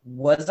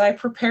 Was I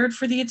prepared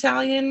for the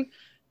Italian?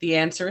 The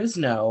answer is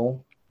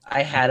no.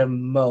 I had a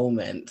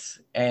moment,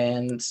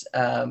 and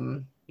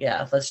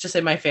yeah, let's just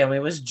say my family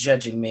was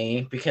judging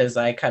me because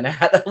I kind of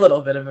had a little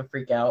bit of a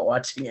freak out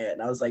watching it.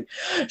 And I was like,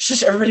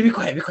 shush, everybody be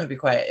quiet, be quiet, be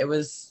quiet. It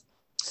was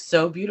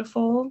so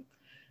beautiful.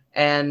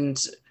 And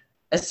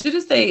as soon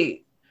as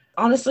they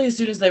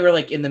were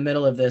like in the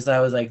middle of this,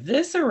 I was like,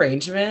 this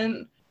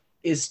arrangement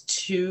is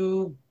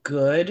too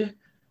good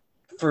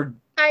for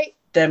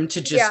them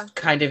to just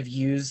kind of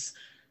use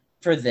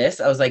for this.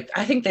 I was like,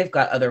 I think they've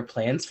got other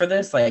plans for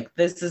this. Like,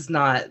 this is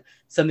not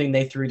something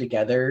they threw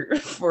together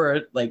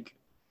for like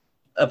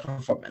a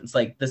performance.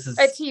 Like, this is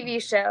a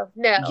TV show.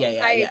 No,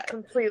 I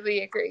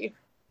completely agree.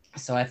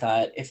 So I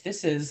thought, if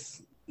this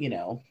is, you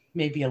know,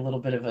 maybe a little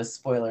bit of a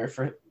spoiler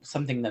for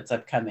something that's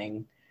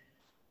upcoming,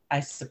 I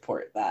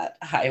support that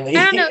highly.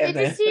 I don't know. It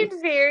just seemed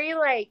very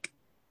like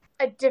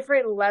a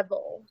different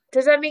level.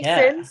 Does that make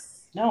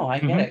sense? No, I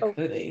get it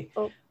completely.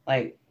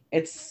 Like,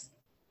 it's,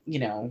 you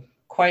know,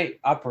 quite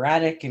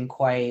operatic and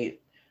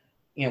quite,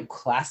 you know,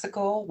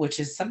 classical,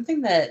 which is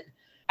something that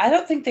I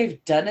don't think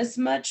they've done as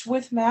much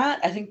with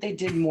Matt. I think they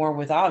did more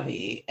with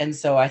Avi. And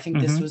so I think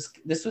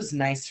this was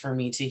nice for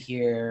me to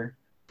hear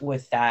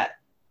with that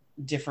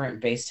different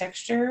bass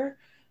texture.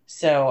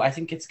 So I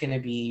think it's going to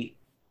be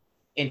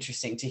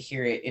interesting to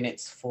hear it in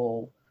its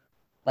full,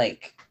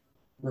 like,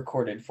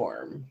 recorded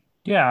form.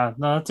 Yeah,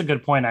 no, that's a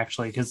good point,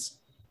 actually, because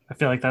I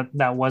feel like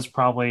that was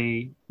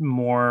probably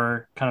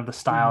more kind of the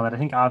style that I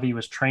think Avi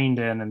was trained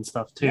in and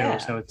stuff too. Yeah.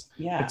 So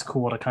it's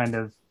cool to kind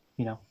of,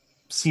 you know,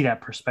 see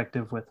that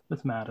perspective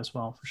with Matt as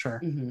well, for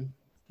sure.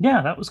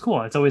 yeah, that was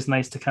cool. It's always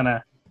nice to kind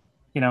of,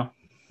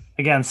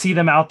 again, see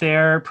them out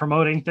there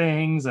promoting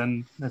things,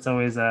 and it's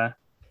always a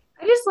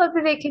I just love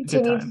that they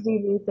continue to time. do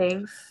new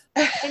things.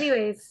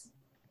 Anyways,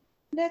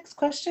 Next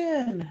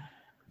question.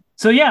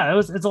 So yeah,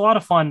 it's a lot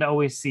of fun to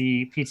always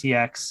see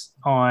PTX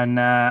on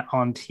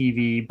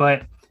TV.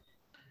 But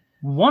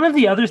one of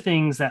the other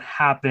things that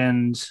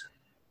happened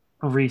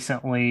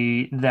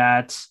recently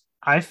that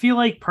I feel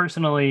like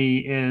personally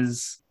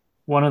is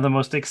one of the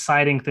most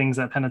exciting things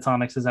that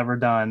Pentatonics has ever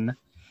done,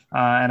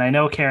 and I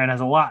know Karen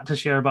has a lot to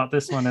share about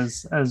this one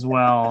as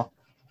well,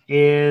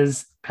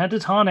 is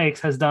Pentatonics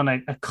has done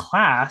a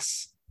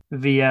class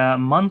via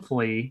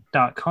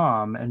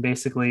monthly.com, and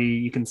basically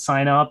you can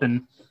sign up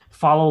and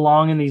follow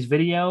along in these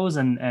videos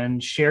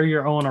and share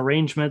your own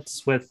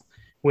arrangements with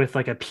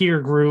like a peer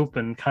group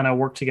and kind of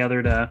work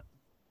together to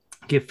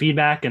give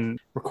feedback and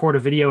record a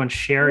video and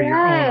share your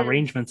own Yes.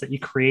 arrangements that you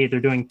create. They're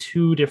doing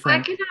two I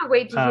different cannot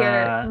wait to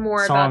hear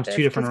more songs, about this.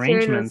 two different 'cause Karen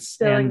was arrangements,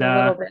 spilling and a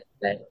little bit,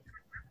 but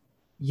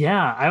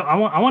yeah, I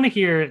want to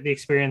hear the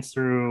experience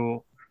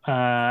through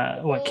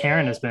what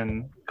Karen has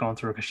been going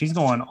through, because she's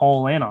going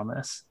all in on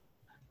this.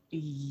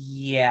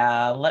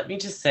 Yeah, let me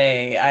just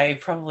say, I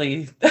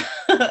probably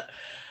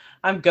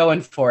I'm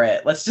going for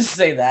it. Let's just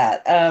say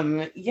that.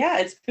 Yeah,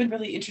 it's been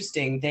really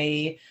interesting.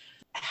 They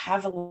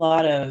have a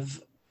lot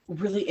of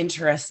really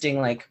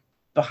interesting, like,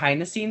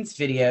 behind the scenes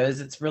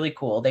videos. It's really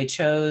cool. They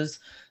chose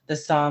the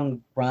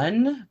song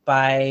Run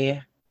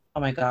by, oh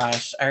my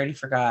gosh, I already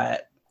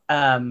forgot.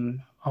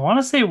 I want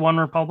to say One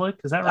Republic.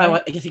 Is that right? Oh, I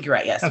think you're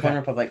right. Yes, Okay. One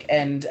Republic.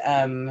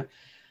 And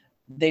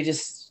they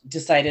just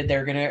decided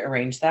they're going to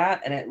arrange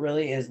that. And it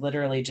really is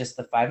literally just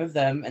the five of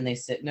them. And they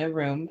sit in a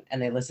room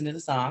and they listen to the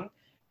song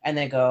and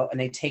they go and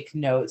they take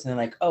notes. And they're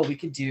like, oh, we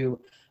could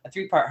do a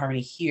 3-part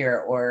harmony here,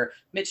 or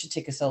Mitch should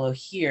take a solo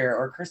here,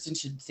 or Kirsten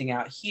should sing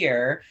out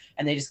here.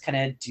 And they just kind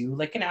of do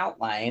like an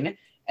outline.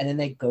 And then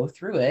they go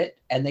through it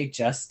and they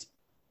just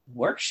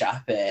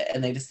workshop it.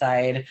 And they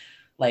decide,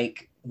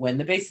 like, when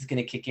the bass is going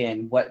to kick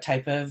in, what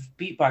type of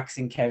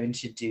beatboxing Kevin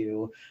should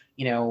do,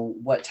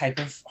 what type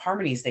of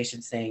harmonies they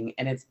should sing.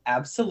 And it's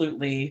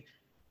absolutely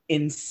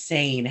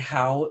insane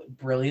how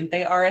brilliant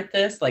they are at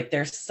this. Like,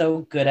 they're so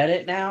good at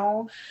it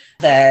now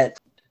that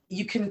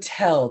you can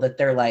tell that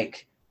they're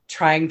like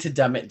trying to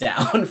dumb it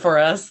down for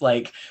us.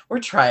 Like, we're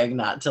trying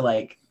not to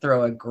like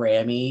throw a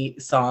Grammy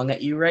song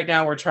at you right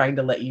now. We're trying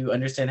to let you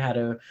understand how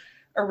to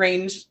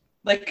arrange,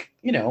 like,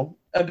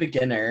 a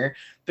beginner,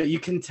 but you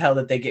can tell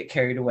that they get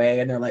carried away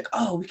and they're like,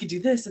 oh, we could do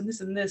this and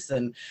this and this.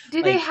 And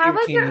do they have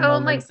like their irritating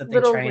own like moments that they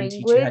little try and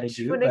teach you how to language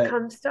do, when but it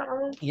comes to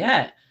all?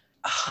 yeah,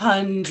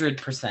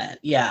 100%.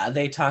 Yeah,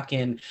 they talk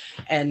in,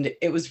 and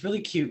it was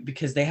really cute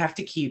because they have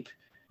to keep,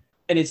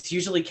 and it's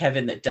usually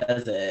Kevin that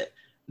does it,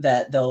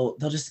 that they'll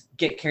just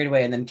get carried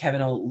away, and then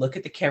Kevin will look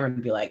at the camera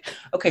and be like,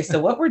 okay, so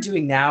what we're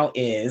doing now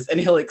is, and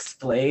he'll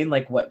explain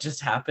like what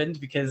just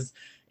happened, because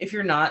if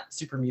you're not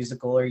super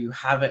musical or you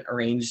haven't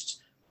arranged,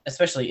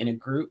 especially in a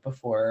group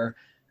before,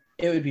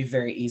 it would be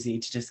very easy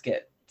to just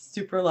get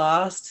super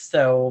lost.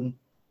 So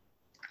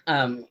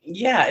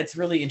yeah, it's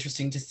really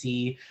interesting to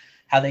see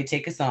how they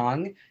take a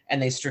song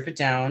and they strip it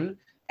down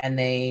and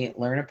they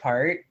learn a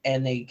part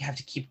and they have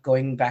to keep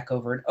going back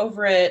over and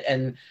over it.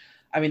 And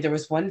I mean, there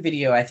was one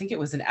video, I think it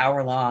was an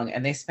hour long,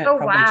 and they spent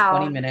probably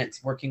 20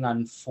 minutes working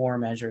on 4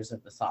 measures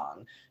of the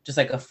song. Just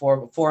like a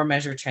four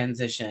measure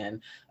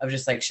transition of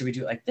just like, should we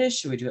do it like this?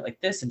 Should we do it like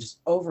this? And just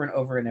over and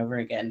over and over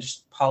again,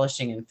 just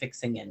polishing and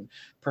fixing and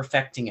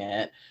perfecting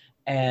it.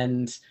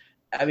 And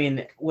I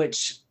mean,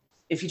 which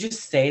if you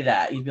just say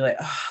that, you'd be like,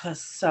 oh, that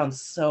sounds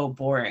so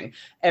boring.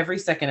 Every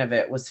second of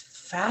it was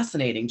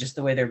fascinating, just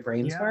the way their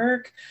brains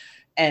work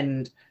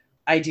and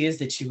ideas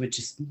that you would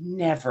just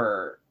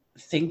never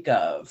think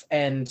of.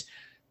 And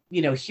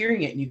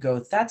hearing it and you go,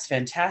 that's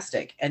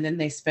fantastic, and then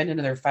they spend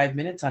another 5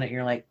 minutes on it and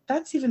you're like,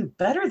 that's even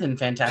better than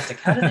fantastic.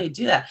 How do they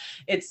do that?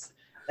 It's,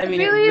 I mean,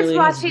 it really is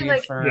watching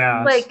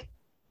like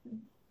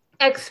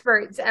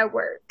experts at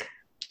work.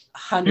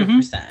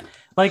 100%.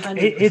 Like 100%.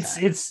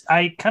 It's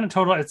I kind of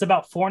total, it's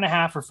about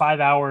 4.5 or 5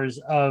 hours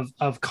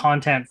of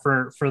content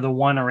for the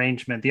one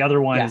arrangement. The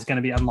other one is going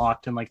to be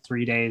unlocked in like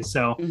 3 days,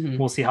 so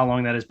we'll see how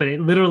long that is. But it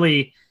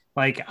literally,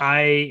 like,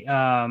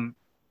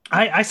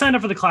 I signed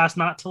up for the class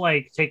not to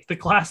like take the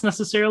class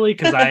necessarily,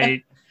 because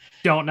I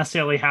don't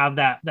necessarily have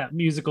that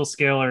musical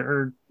skill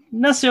or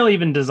necessarily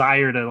even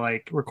desire to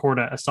like record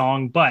a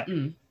song. But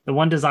the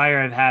one desire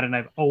I've had and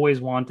I've always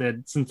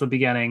wanted since the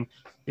beginning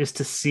is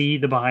to see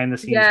the behind the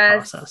scenes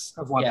process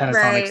of what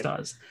Pentatonics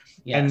does.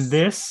 Yes. And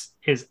this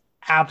is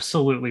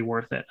absolutely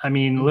worth it. I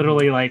mean,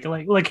 literally,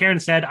 like Karen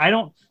said, I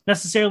don't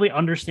necessarily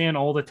understand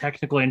all the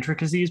technical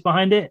intricacies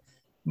behind it,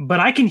 but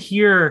I can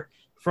hear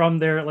from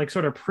their like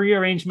sort of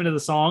pre-arrangement of the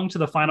song to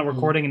the final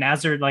recording. And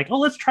as they're like, oh,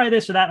 let's try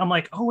this or that, I'm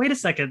like, oh, wait a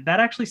second, that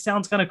actually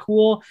sounds kind of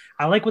cool.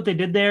 I like what they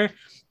did there.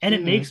 And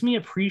it makes me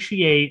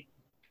appreciate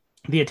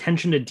the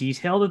attention to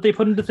detail that they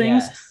put into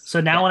things. So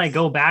now when I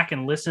go back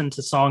and listen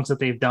to songs that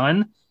they've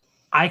done,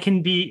 I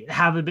can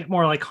have a bit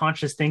more like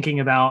conscious thinking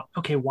about,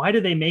 okay, why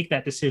did they make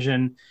that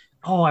decision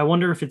oh, I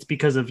wonder if it's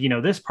because of,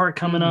 this part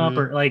coming up,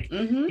 or like,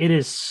 Mhm. it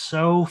is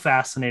so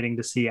fascinating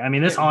to see. I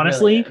mean, this It really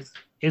honestly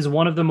is.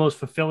 one of the most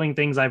fulfilling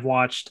things I've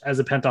watched as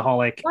a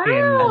Pentaholic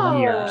Wow.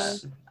 in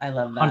years. I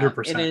love that.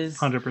 100%. It is.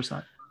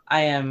 100%.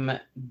 I am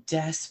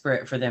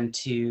desperate for them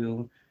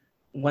to,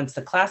 once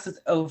the class is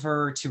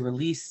over, to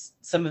release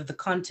some of the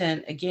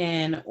content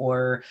again,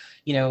 or,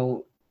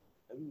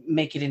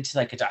 make it into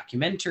like a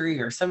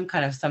documentary or some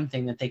kind of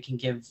something that they can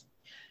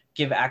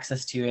give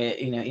access to it,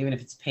 even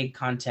if it's paid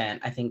content.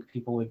 I think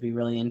people would be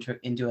really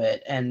into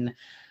it. And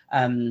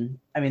I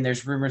mean,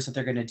 there's rumors that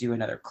they're going to do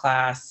another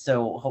class,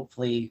 so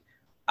hopefully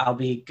I'll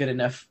be good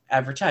enough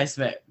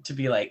advertisement to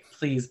be like,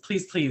 please,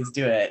 please, please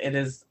do it. It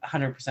is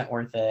 100%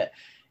 worth it.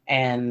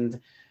 And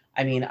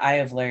I mean, I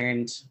have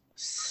learned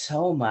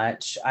so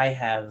much. I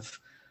have,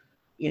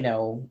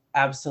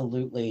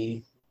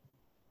 absolutely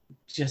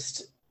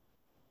just,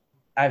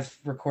 I've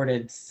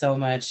recorded so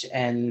much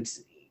and,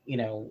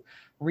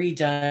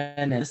 redone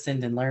and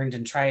listened and learned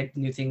and tried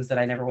new things that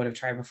I never would have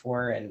tried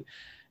before. And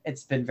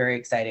it's been very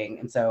exciting.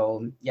 And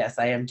so, yes,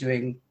 I am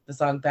doing the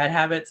song Bad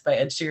Habits by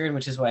Ed Sheeran,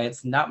 which is why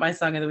it's not my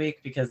song of the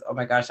week, because, oh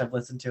my gosh, I've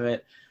listened to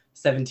it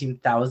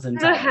 17,000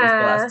 times the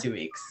last 2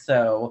 weeks.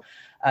 So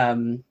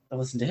I've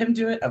listened to him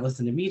do it. I've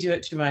listened to me do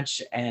it too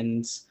much.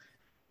 And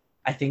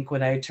I think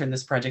when I turn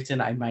this project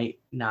in, I might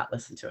not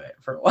listen to it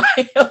for a while.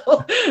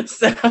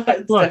 So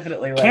it's Look,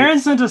 definitely like, Karen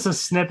sent us a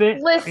snippet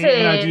in our Listen,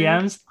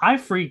 DMs. I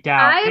freaked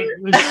out. I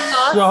It was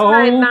lost so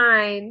my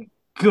mind.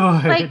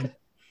 good. Like, it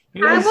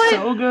I was want-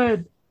 so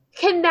good.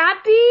 Can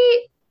that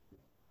be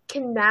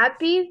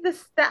the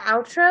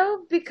outro?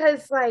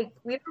 Because like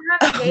we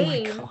don't have a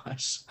game.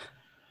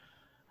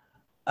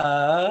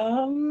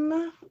 oh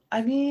my gosh.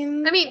 I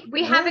mean,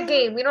 we have a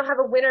game. We don't have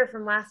a winner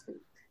from last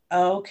week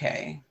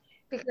okay.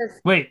 because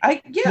Wait. Yeah.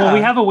 Well, we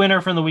have a winner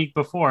from the week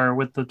before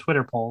with the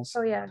Twitter polls.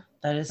 oh yeah.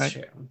 That is Right.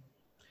 true.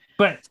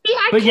 But See,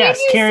 I But gave yes,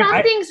 you Karen, some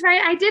I- things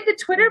right. I did the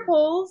Twitter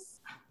polls.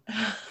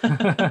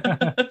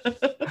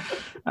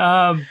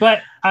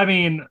 but I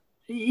mean,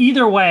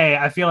 either way,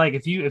 I feel like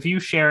if you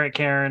share it,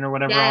 Karen, or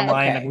whatever Yes.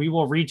 online, Okay. like, we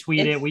will retweet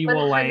it. It's We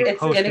will like 100%. It's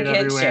post gonna it get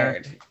everywhere.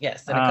 shared.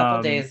 Yes, in a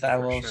couple days I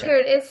for will sure. share.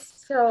 Dude,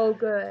 it's so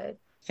good.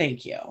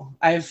 Thank you.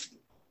 I've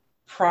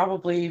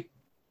probably,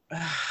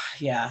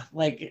 yeah,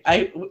 like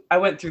I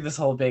went through this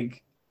whole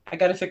big, I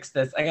gotta fix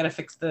this,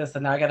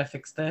 and now I gotta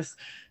fix this.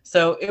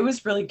 So it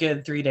was really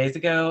good 3 days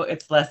ago.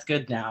 It's less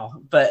good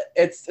now, but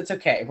it's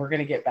okay. We're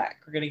gonna get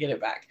back. We're gonna get it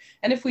back.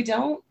 And if we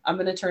don't, I'm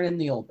gonna turn in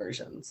the old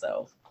version.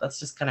 So that's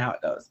just kind of how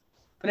it goes.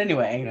 But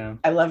anyway, Yeah.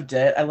 I loved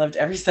it. I loved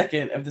every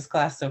second of this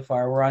class so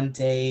far. We're on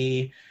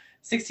day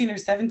 16 or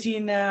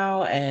 17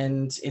 now,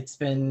 and it's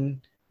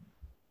been,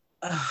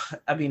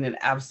 an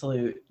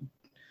absolute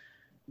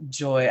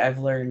joy. I've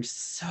learned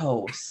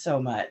so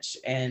much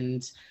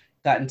and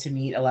gotten to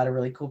meet a lot of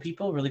really cool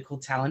people, really cool,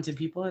 talented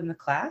people in the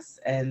class,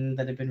 and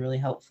that have been really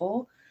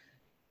helpful.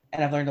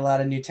 And I've learned a lot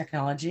of new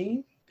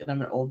technology. And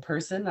I'm an old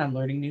person. I'm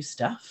learning new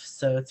stuff,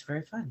 so it's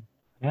very fun.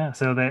 Yeah.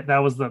 So that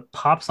was the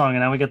pop song, and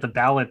now we get the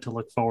ballad to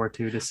look forward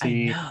to I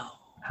see know.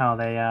 how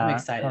they I'm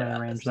excited how they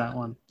about arrange this that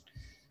one. one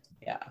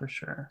Yeah. for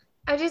sure.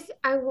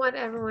 I want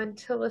everyone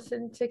to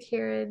listen to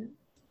Karen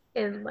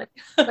and like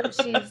what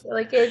she's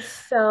like. It's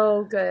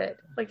so good.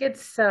 Like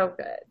it's so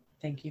good.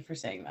 Thank you for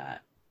saying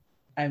that.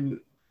 I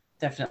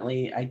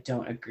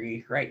don't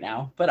agree right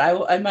now, but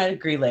I might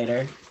agree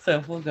later.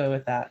 So we'll go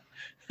with that.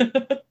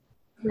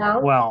 No,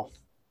 Well,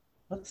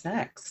 What's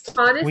next?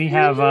 honestly, we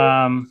have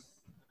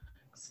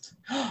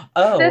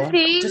Oh, the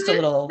thing, just a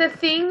little. the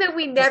thing that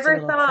we just a never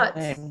little thought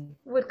thing.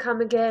 would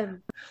come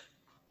again.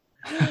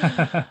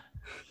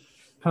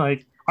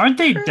 like, aren't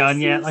they done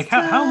yet? Like,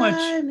 how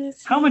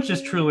much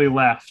is here. truly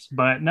left?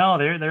 But no,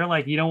 they're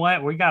like, you know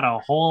what? We got a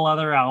whole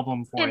other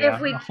album for And you.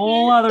 if we A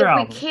whole other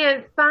album.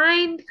 can't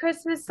find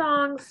Christmas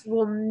songs,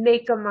 we'll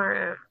make them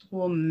our own.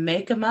 We'll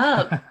make them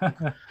up.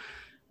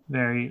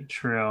 Very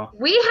true.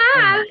 We Oh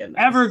my have goodness.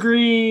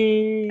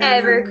 Evergreen.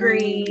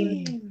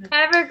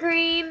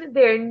 Evergreen,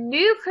 their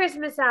new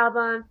Christmas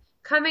album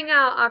coming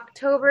out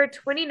October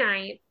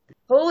 29th.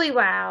 Holy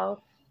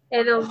wow.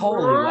 And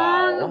Holy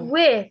along wow.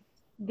 with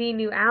the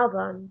new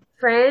album,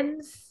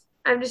 friends,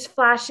 I'm just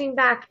flashing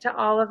back to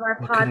all of our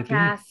What could it be?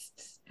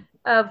 podcasts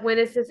of when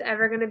is this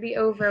ever going to be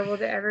over? Will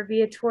there ever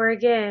be a tour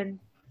again?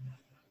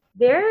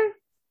 They're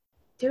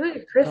doing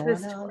a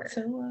Christmas Going on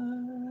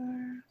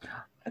tour.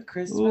 A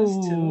Christmas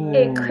Ooh. tour.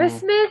 A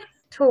Christmas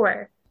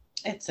tour.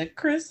 It's a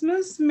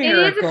Christmas It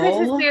miracle. is a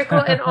Christmas miracle,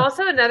 and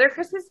also another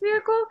Christmas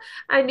miracle.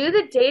 I knew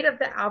the date of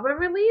the album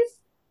release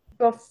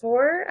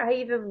before I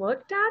even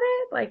looked at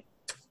it. Like,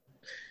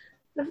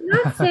 I'm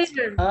not saying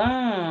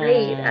I'm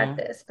great at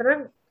this,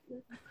 but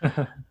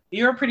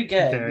You were pretty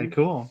good. Very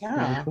cool.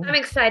 Yeah. Very cool. I'm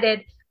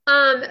excited.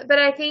 But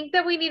I think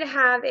that we need to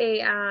have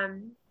a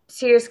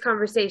serious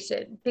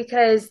conversation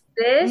because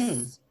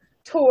this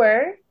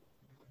tour,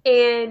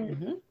 and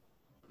Mhm.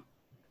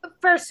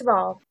 first of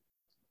all,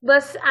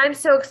 I'm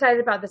so excited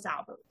about this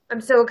album.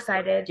 I'm so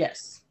excited.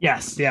 Yes.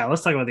 Yes. Yeah.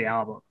 Let's talk about the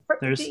album.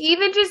 There's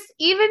Even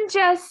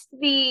just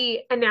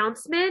the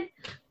announcement,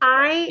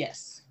 I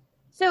Yes.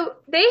 So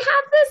they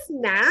have this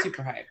knack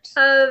Super hyped.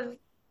 of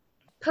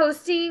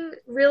posting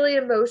really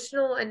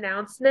emotional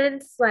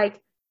announcements,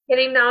 like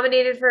getting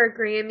nominated for a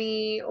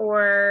Grammy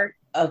or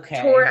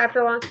Okay. tour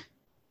after long.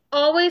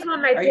 Always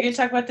on my Are you going to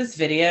talk about this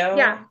video?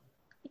 Yeah.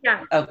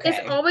 Yeah. Okay.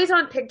 It's always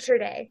on picture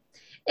day.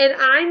 And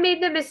I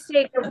made the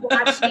mistake of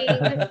watching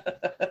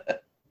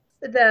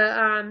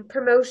the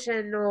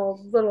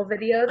promotional little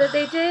video that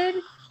they did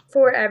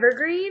for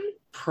Evergreen.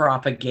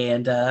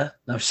 Propaganda.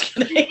 No, I'm just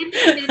kidding.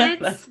 10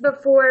 minutes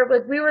before,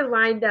 like, we were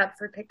lined up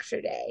for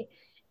picture day.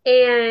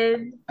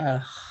 And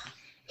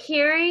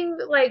hearing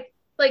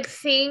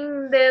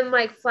seeing them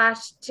like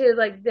flash to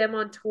like them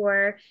on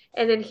tour,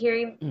 and then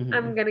hearing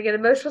I'm gonna get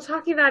emotional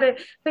talking about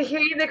it, but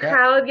hearing the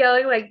crowd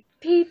yelling like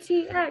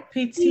PTX,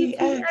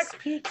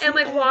 and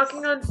like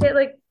walking on stage,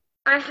 like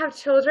I have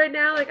children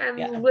now, like I'm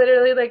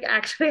literally like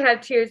actually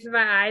have tears in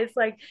my eyes,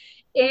 like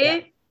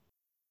it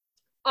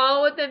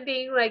all with them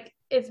being like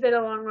it's been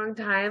a long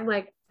time,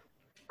 like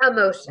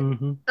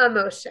emotion.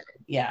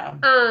 Yeah.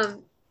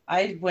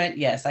 I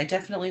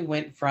definitely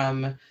went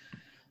from,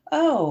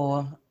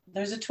 oh,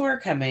 there's a tour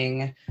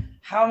coming,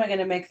 how am I going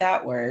to make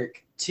that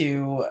work,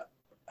 to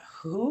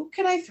who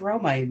can I throw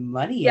my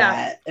money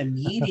at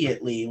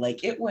immediately?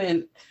 Like it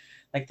went,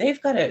 like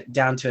they've got it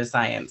down to a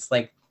science,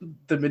 like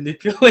the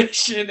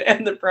manipulation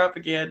and the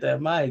propaganda.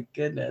 My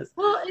goodness.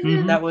 Well,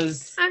 that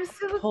was I'm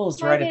so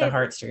pulls right at the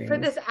heartstrings for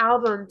this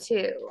album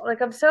too.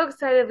 Like I'm so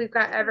excited we've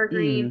got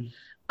Evergreen.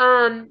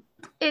 And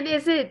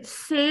is it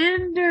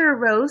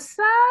Sanderosa?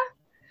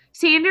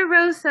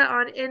 Sanderosa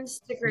on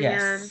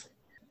Instagram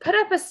put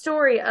up a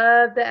story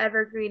of the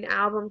Evergreen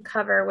album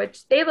cover,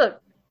 which they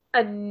look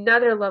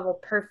another level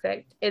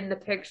perfect in the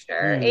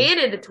picture and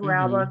in the tour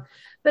album.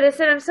 But it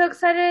said, I'm so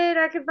excited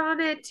I could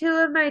vomit. 2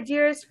 of my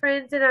dearest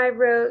friends and I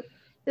wrote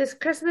this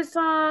Christmas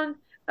song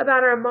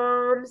about our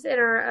moms, and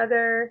our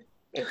other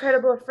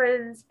incredible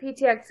friends,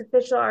 PTX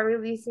Official, are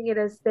releasing it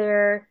as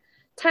their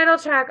title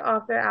track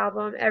off their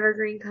album,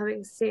 Evergreen,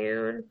 coming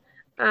soon.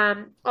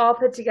 All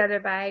put together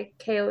by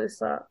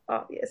Kalusa,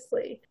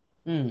 obviously.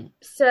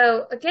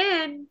 So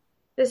again,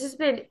 this has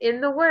been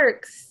in the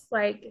works.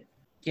 Like,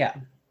 I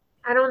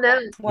don't know.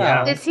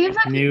 Wow. It seems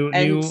like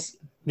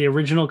the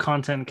original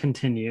content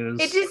continues.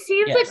 It just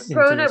seems like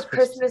grown up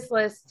Christmas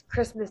list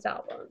Christmas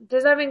album.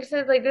 Does that make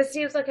sense? Like this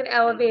seems like an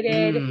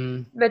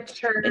elevated,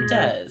 mature. It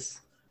does.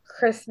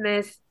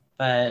 Christmas.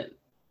 But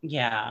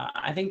yeah,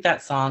 I think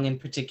that song in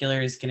particular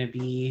is going to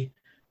be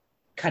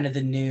kind of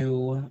the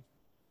new.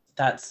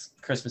 That's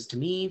Christmas to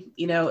me,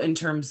 you know, in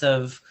terms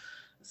of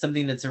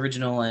something that's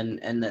original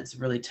and that's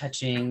really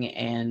touching.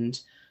 And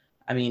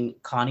I mean,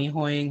 Connie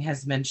Hoying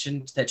has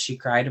mentioned that she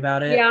cried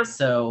about it. Yeah.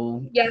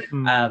 So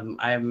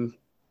I'm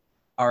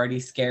already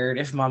scared.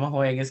 If Mama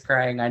Hoying is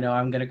crying, I know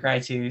I'm going to cry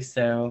too.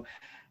 So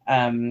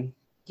There's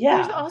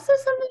also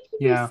something to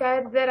be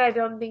said that I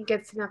don't think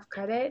gets enough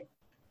credit.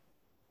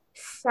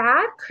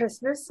 Sad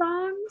Christmas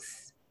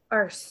songs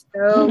are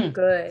so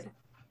good.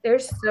 They're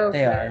so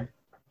good.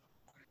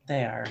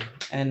 They are.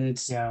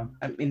 And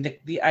I mean,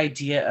 the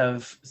idea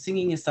of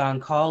singing a song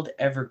called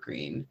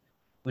Evergreen,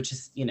 which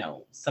is, you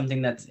know,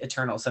 something that's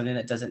eternal, something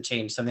that doesn't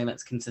change, something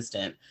that's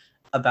consistent,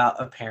 about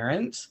a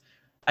parent.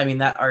 I mean,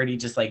 that already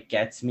just like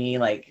gets me,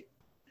 like,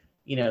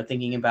 you know,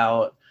 thinking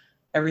about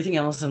everything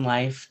else in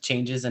life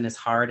changes and is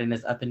hard and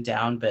is up and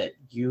down, but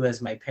you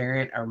as my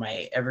parent are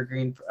my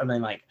evergreen. I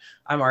mean, like,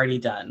 I'm already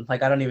done.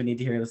 Like, I don't even need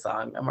to hear the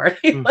song. I'm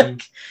already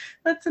like,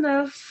 that's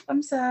enough.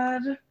 I'm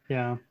sad.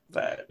 Yeah.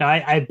 But now,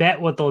 I bet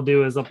what they'll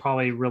do is they'll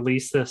probably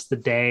release this the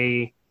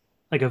day,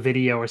 like a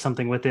video or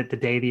something with it, the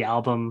day the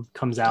album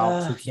comes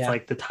out, since it's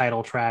like the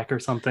title track or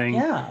something.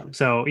 Yeah.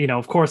 So, you know,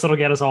 of course it'll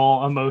get us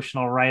all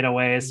emotional right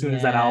away as soon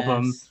as that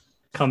album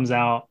comes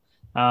out.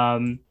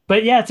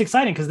 But yeah, it's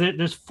exciting because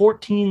there's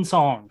 14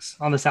 songs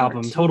on this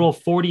album, total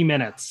 40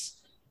 minutes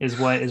is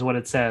what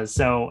it says.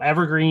 So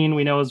Evergreen,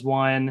 we know, is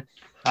one.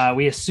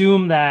 We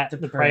assume that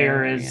the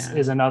prayer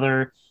is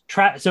another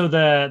track. So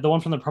the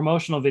one from the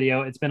promotional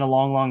video, It's Been a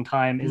Long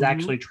time, is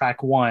actually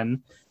track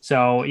 1.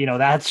 So, you know,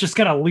 that's just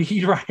gonna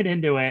lead right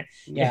into it.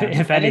 Yeah.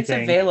 If anything, and it's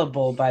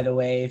available, by the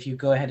way. If you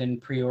go ahead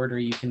and pre-order,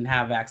 you can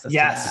have access to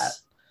that.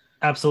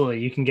 Absolutely.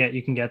 You can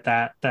get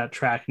that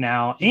track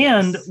now.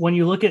 And when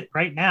you look at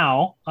right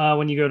now,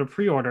 when you go to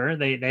pre-order,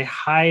 they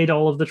hide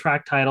all of the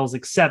track titles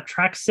except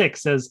track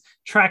 6 says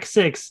track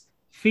 6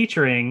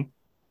 featuring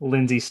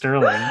Lindsey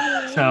Sterling.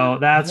 So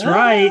that's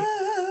right.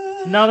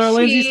 Another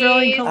Lindsey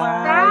Sterling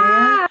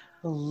collab.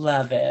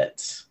 Love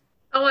it.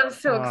 Oh, I'm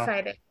so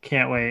excited.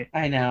 Can't wait.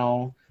 I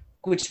know.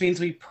 Which means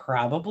we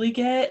probably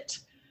get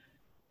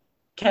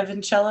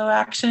Kevin Cello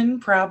action,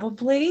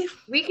 probably.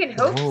 We can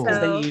hope so.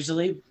 They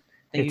usually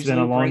break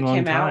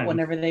him out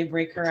whenever they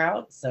break her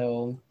out.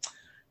 So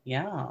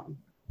yeah.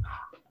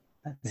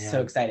 That's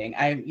so exciting.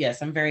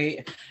 I'm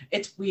very,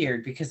 it's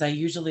weird because I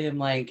usually am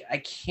like, I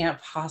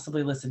can't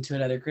possibly listen to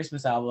another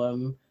Christmas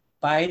album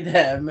by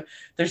them.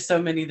 There's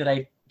so many that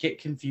I get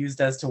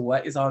confused as to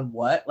what is on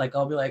what. Like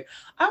I'll be like,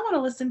 I want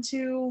to listen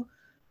to,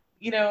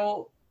 you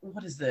know,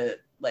 what is the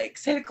like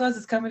Santa Claus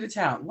is Coming to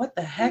Town. What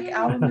the heck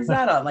album is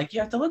that on? Like, you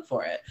have to look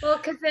for it. Well,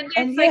 because then it's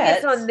And like yet-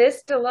 it's on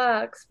this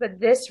deluxe, but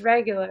this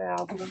regular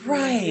album,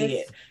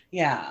 Right.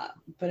 Yeah.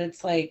 But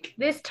it's like,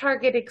 This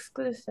Target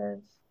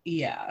exclusive.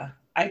 yeah.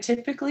 I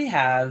typically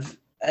have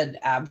an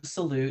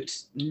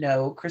absolute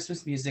no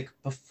Christmas music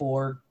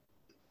before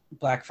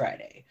Black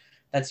Friday.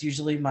 That's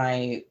usually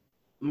my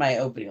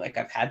opening. Like,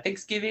 I've had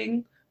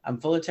Thanksgiving, I'm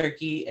full of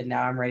turkey, and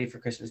now I'm ready for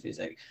Christmas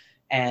music.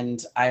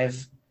 And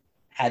I've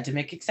had to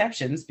make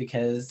exceptions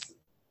because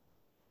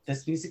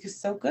this music is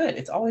so good.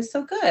 It's always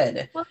so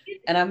good. Well,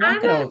 And I'm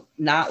not going to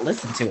not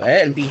listen to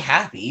it and be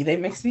happy. They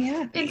makes me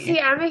happy. and see,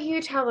 I'm a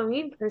huge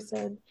Halloween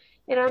person,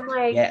 and I'm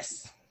like,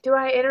 Yes. do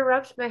I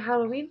interrupt my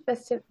Halloween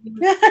festivities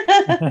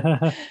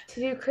to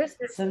do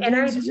Christmas? And I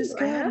Sometimes you do.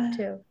 just I have gotta.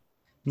 to.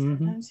 Mhm.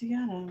 Sometimes you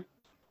gotta.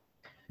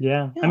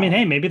 Yeah. Yeah. I mean,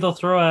 hey, maybe they'll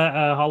throw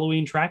a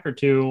Halloween track or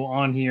two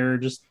on here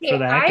just Yeah, for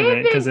the heck I of have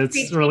it because been it's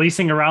preaching-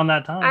 releasing around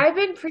that time. I've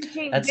been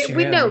preaching. That's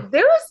We true. know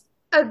there was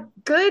a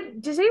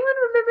good. Does anyone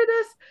remember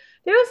this?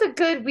 There was a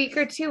good week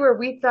or two where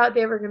we thought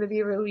they were going to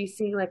be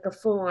releasing like a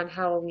full-on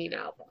Halloween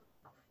album.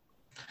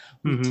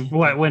 Mhm.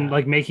 What, when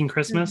like Making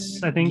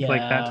Christmas, I think, like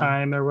that Yeah.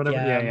 time or whatever.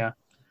 Yeah. Yeah.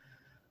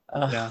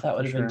 Oh, Yeah, that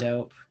would have for been sure.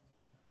 dope.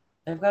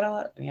 They've got a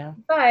lot. Yeah.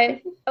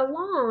 But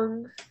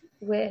along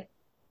with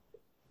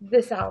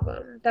this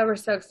album that we're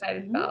so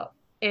excited Mhm. about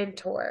and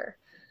tour,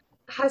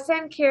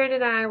 Hassan, Karen,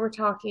 and I were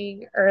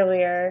talking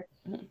earlier,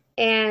 Mhm.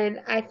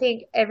 and I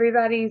think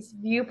everybody's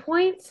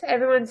viewpoints,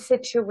 everyone's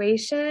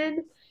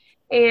situation,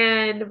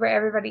 and where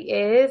everybody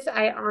is,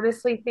 I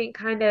honestly think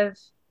kind of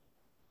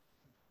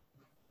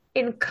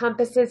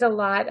encompasses a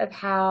lot of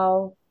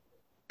how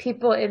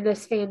people in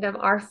this fandom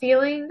are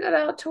feeling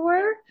about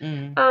tour.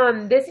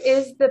 Mm. This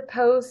is the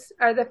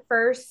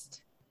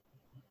first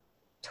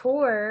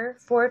tour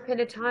for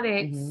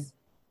Pentatonics Mhm.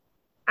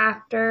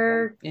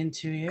 after In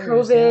 2 years.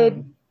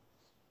 COVID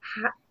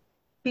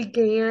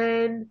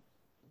began,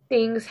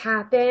 things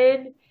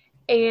happen,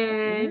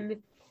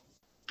 and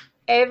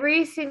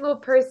every single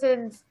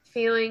person's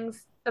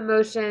feelings,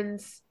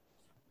 emotions,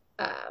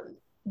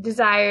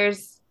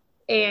 desires,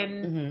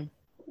 and Mhm.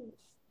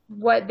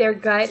 what their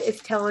gut is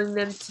telling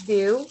them to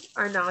do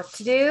or not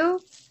to do,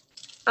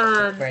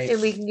 Right.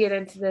 and we can get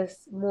into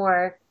this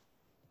more,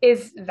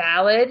 is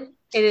valid.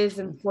 It is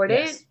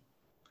important.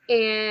 Yes.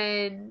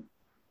 And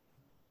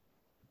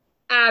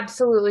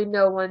absolutely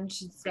no one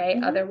should say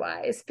Mhm.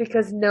 otherwise,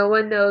 because no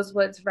one knows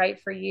what's right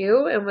for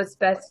you and what's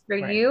best for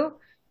Right. you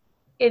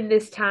in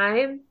this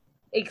time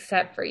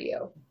except for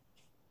you.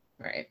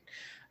 Right.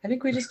 I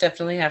think we just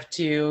definitely have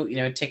to,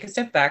 take a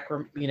step back.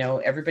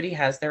 Everybody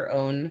has their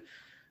own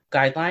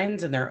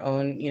guidelines and their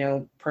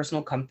own,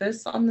 personal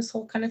compass on this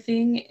whole kind of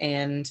thing.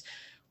 And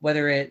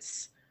whether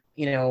it's,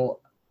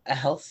 a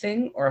health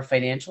thing or a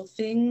financial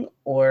thing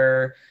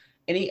or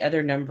any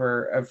other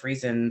number of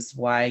reasons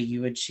why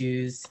you would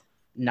choose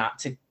not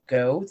to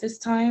go this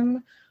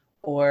time,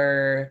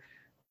 or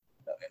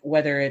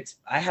whether it's,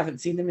 I haven't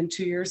seen them in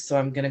 2 years, so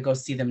I'm going to go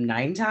see them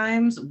 9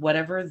 times,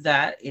 whatever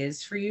that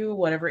is for you,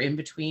 whatever in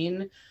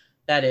between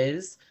that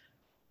is,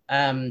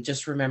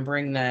 just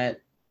remembering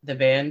that the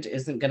band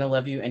isn't going to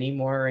love you any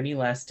more or any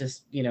less,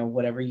 just,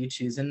 whatever you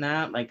choose in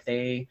that. Like,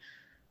 they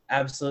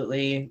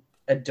absolutely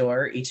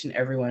adore each and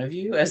every one of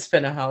you as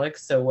Penaholics.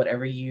 So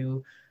whatever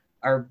your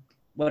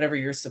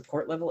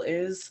support level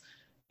is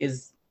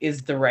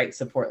the right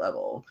support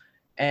level.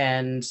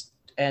 And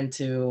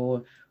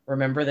to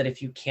remember that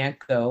if you can't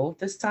go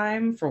this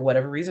time for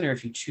whatever reason, or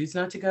if you choose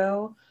not to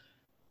go,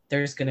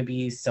 there's going to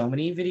be so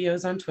many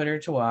videos on Twitter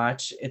to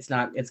watch. It's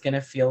going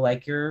to feel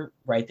like you're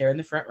right there in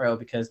the front row,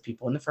 because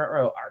people in the front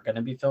row are going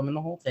to be filming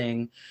the whole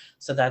thing.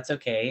 So that's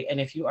okay.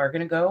 And if you are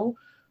going to go,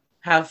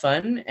 have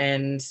fun,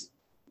 and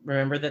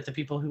remember that the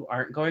people who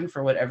aren't going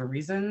for whatever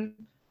reason,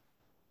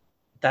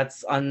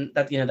 that's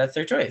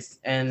their choice,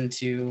 and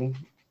to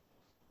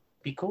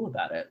be cool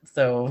about it.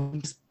 So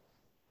just,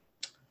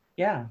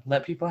 yeah,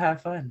 let people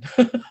have fun.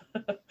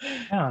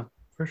 Yeah,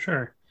 for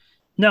sure.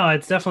 No,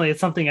 it's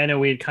something I know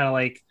we'd kind of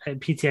like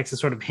PTX has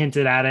sort of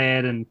hinted at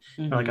it, and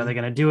we're like, are they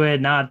going to do it,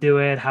 not do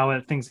it? How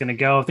are things going to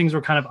go? Things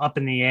were kind of up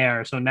in the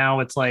air. So now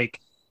it's like,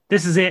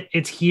 this is it.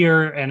 It's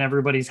here. And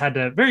everybody's had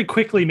to very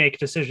quickly make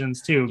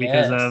decisions too,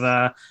 because Yes.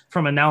 of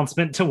from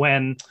announcement to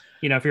when,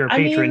 if you're a I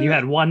patron, mean, you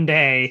had one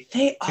day.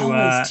 They to,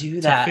 always do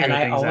to that. figure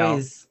And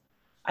things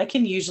I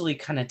can usually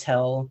kind of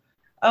tell,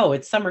 oh,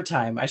 it's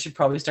summertime, I should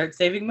probably start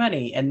saving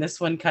money. And this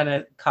one kind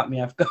of caught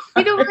me off guard.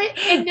 You know what?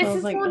 And I this was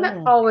is like, one that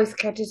oh. always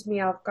catches me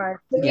off guard.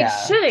 But Yeah.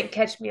 it shouldn't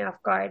catch me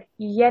off guard,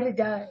 yet it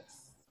does.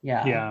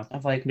 Yeah.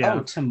 Of like, Yeah. oh,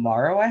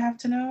 tomorrow I have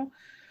to know.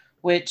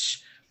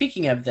 Which,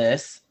 speaking of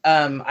this,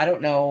 I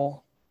don't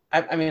know.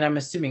 I mean, I'm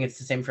assuming it's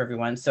the same for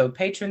everyone. So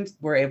patrons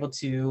were able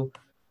to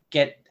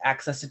get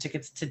access to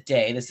tickets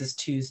today. This is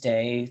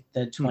Tuesday,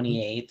 the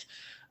 28th.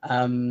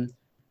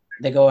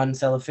 They go on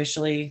sale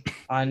officially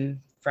on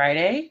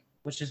Friday,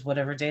 which is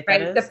whatever date Right,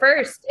 that the is.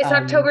 1st. It's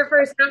October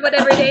 1st, not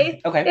whatever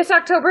day. Okay. It's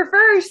October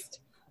 1st.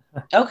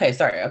 Okay,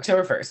 sorry,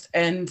 October 1st.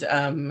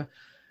 And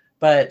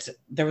but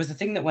there was a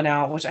thing that went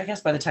out, which I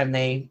guess by the time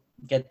they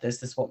get this,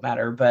 this won't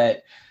matter,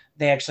 but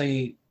they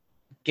actually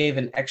gave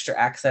an extra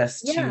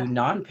access Yeah. to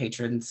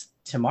non-patrons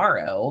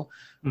tomorrow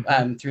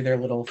through their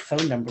little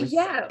phone numbers.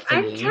 Yeah,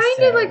 I'm thingy, trying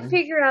to like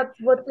figure out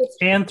what this.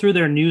 And through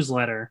their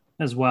newsletter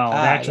as well. They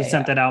actually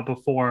sent yeah. that out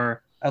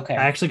before. Okay.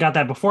 I actually got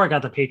that before I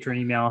got the patron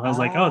email. I was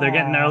like, oh, they're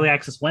getting early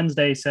access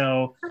Wednesday,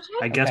 so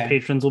I guess Okay.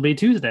 patrons will be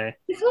Tuesday.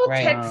 This whole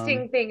Right.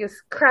 texting thing is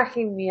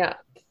cracking me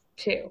up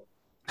too.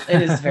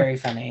 It is very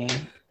funny. It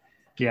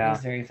Yeah.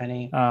 is very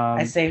funny.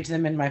 I saved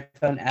them in my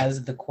phone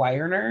as the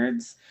choir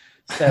nerds.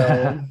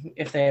 So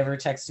if they ever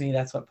text me,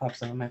 that's what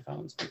pops up on my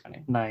phone. It's pretty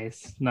funny.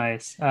 Nice.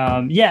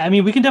 Yeah, I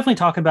mean, we can definitely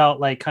talk about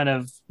like kind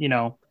of,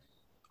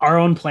 our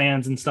own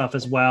plans and stuff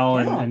as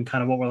well, Yeah. and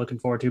kind of what we're looking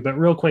forward to. But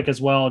real quick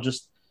as well,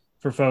 just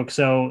for folks.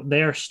 So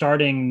they are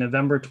starting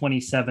November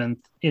 27th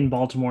in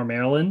Baltimore,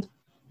 Maryland,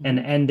 and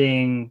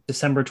ending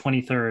December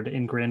 23rd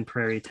in Grand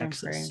Prairie,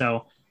 Texas. Prairie.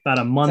 So about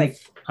a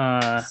month.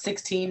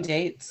 16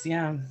 dates.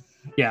 Yeah.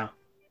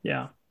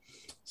 Yeah.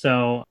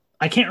 So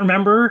I can't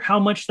remember how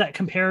much that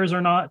compares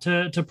or not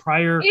to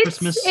prior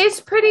Christmas.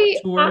 It's pretty.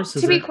 tours,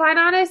 is to be it? quite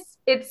honest,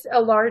 it's a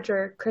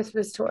larger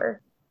Christmas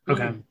tour.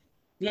 Okay. Mhm.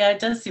 Yeah, it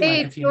does seem They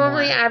like a few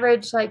normally more.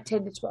 average like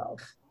 10 to 12.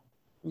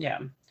 Yeah.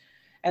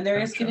 And there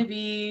is Gotcha. going to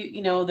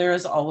be, there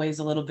is always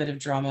a little bit of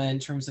drama in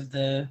terms of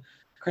the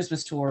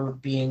Christmas tour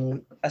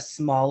being a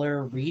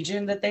smaller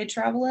region that they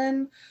travel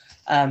in.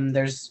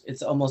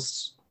 It's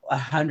almost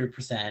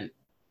 100%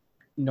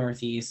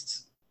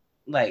 Northeast,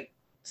 like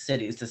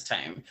cities this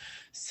time.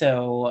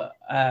 So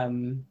I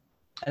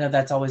know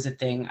that's always a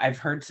thing. I've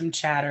heard some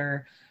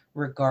chatter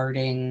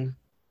regarding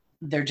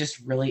there just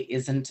really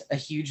isn't a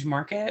huge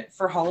market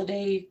for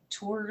holiday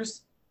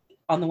tours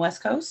on the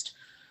West Coast.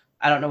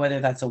 I don't know whether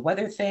that's a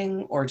weather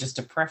thing or just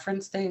a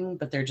preference thing,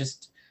 but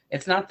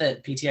it's not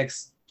that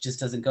PTX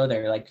just doesn't go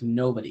there. Like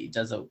nobody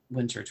does a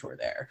winter tour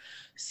there.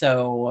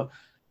 So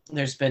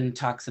there's been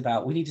talks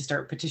about we need to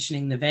start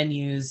petitioning the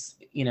venues,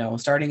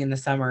 starting in the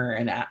summer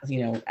and,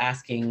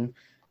 asking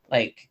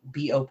like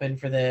be open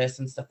for this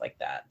and stuff like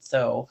that.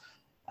 So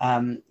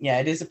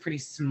it is a pretty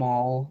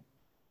small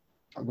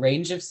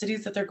range of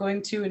cities that they're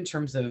going to in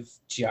terms of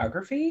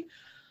geography.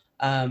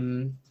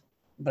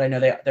 But I know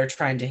they're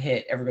trying to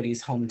hit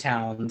everybody's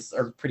hometowns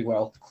or pretty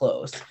well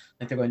close.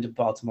 Like they're going to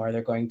Baltimore,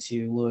 they're going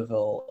to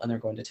Louisville, and they're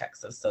going to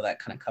Texas. So that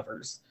kind of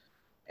covers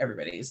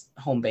everybody's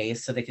home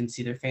base so they can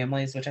see their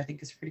families, which I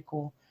think is pretty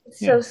cool. It's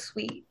so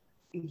sweet.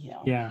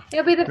 Yeah.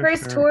 It'll be the For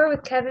first sure. tour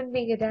with Kevin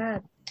being a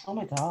dad. Oh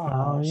my gosh.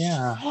 Oh,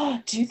 yeah.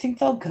 Do you think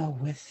they'll go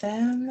with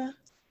them?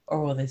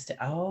 Or will they stay?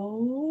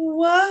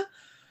 Oh,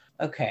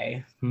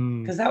 okay.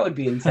 Because that would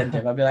be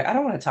incentive. I'd be like, I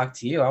don't want to talk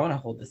to you. I want to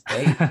hold this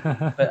baby.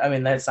 But I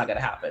mean, that's not going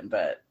to happen.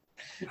 But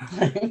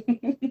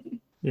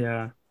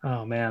Yeah.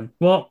 Oh man.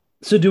 Well,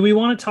 so do we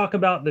want to talk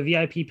about the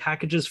VIP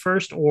packages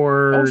first,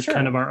 or Oh, sure.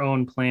 kind of our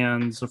own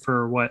plans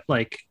for what,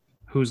 like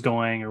who's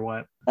going or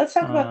what? let's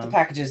talk about the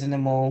packages and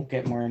then we'll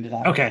get more into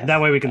that. Okay,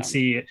 that way we can So,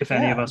 see if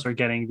any of yeah. us are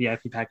getting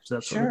VIP packages,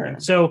 that sort of Sure. thing.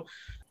 So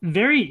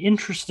very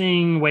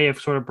interesting way of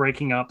sort of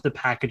breaking up the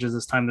packages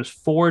this time. There's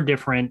 4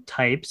 different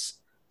types.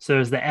 So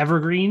there's the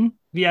Evergreen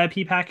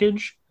VIP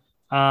package.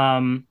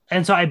 And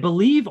so I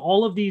believe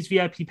all of these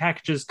VIP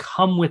packages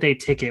come with a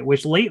ticket,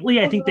 which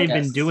lately I think they've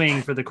been Yes.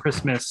 doing for the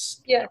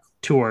Christmas Yes.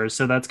 tours.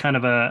 So that's kind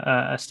of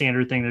a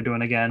standard thing they're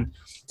doing again.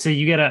 So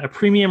you get a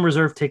premium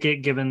reserve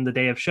ticket given the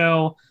day of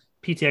show,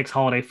 PTX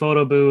holiday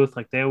photo booth,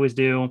 like they always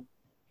do,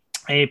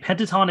 a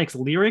Pentatonix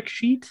lyric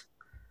sheet,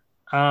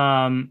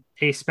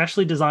 a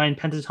specially designed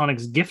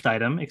Pentatonix gift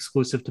item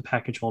exclusive to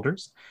package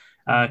holders,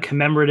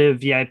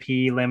 commemorative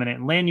VIP laminate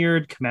and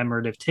lanyard,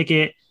 commemorative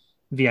ticket,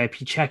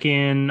 VIP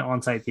check-in,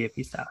 on-site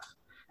VIP staff.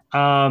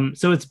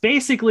 So it's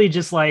basically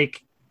just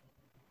like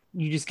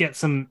you just get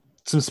some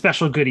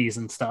special goodies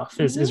and stuff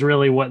is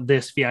really what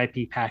this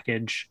VIP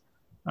package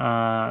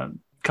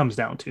comes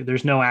down to.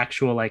 There's no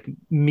actual like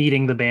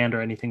meeting the band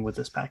or anything with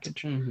this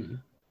package.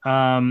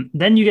 Mhm.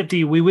 Then you get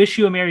the We Wish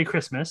You a Merry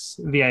Christmas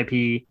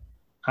VIP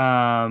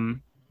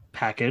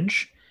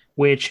package,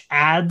 which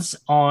adds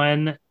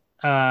on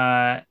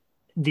the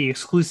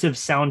exclusive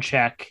sound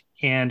check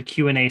and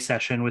Q&A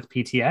session with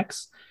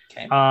PTX.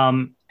 Okay.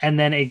 And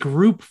then a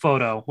group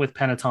photo with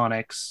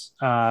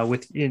Pentatonix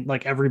with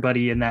like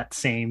everybody in that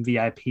same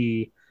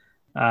VIP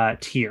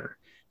tier.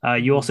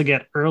 You also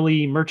get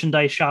early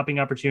merchandise shopping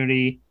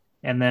opportunity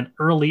and then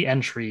early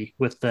entry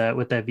with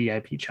that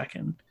VIP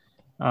check-in.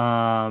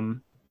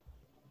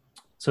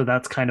 So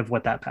that's kind of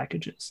what that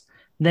package is.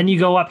 Then you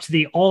go up to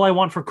the All I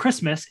Want for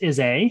Christmas is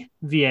a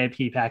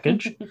VIP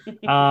package.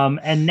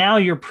 And now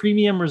your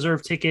premium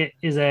reserve ticket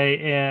is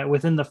a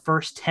within the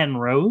first 10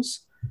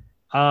 rows.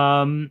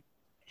 And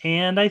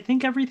I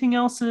think everything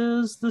else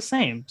is the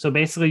same. So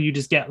basically you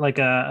just get like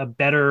a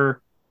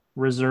better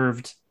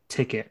reserved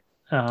ticket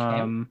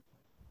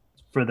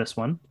for this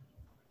one.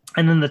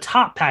 And then the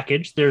top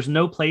package, there's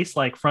no place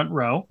like front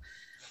row,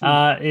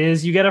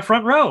 is you get a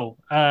front row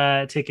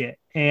ticket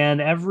and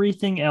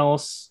everything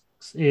else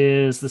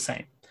is the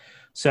same.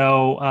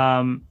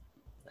 So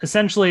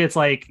essentially it's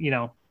like,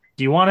 do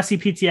you want to see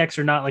PTX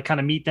or not? Like kind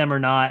of meet them or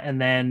not.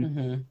 And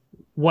then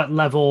what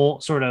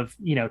level sort of,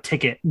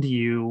 ticket do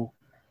you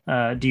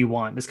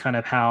want is kind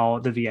of how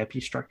the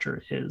VIP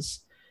structure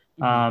is.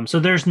 So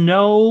there's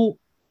no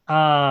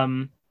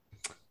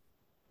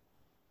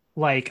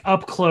like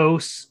up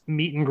close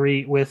meet and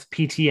greet with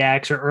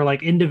PTX or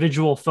like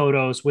individual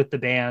photos with the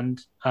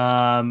band.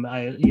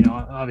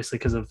 Obviously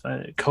because of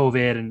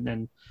COVID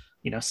and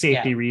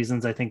safety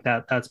reasons, I think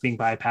that's being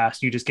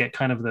bypassed. You just get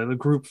kind of the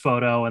group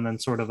photo and then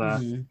sort of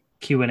a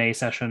Q&A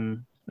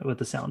session with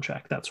the sound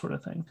check, that sort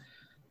of thing.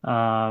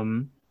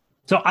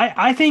 So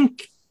I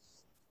think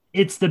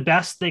it's the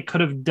best they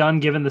could have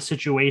done given the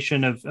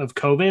situation of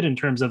COVID, in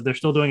terms of they're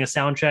still doing a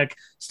sound check,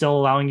 still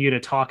allowing you to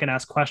talk and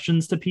ask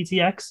questions to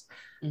PTX.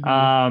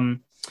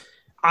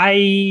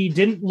 I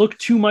didn't look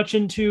too much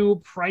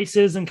into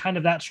prices and kind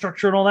of that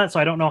structure and all that, so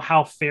I don't know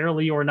how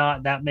fairly or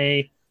not that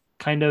may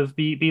kind of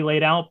be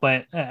laid out,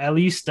 but at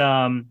least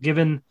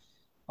given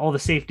all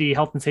the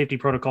health and safety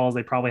protocols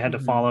they probably had to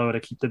follow to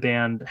keep the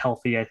band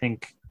healthy, I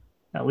think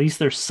at least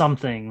there's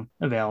something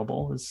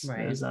available is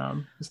nice.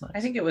 I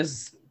think it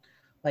was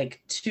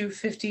like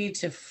 $250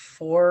 to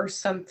 $4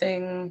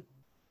 something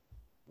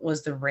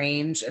was the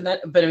range, and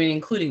but I mean,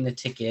 including the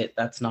ticket,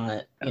 that's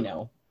not,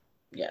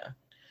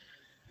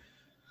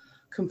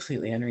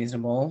 completely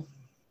unreasonable.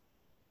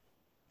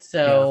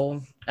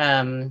 So,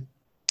 I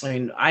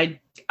mean, I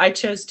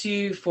chose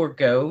to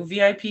forego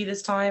VIP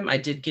this time. I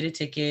did get a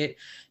ticket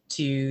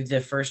to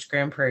the first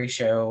Grand Prairie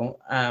show,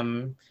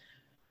 and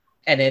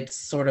it's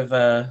sort of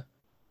a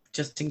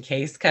just in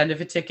case kind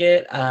of a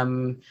ticket.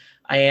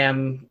 I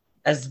am,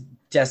 as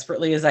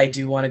desperately as I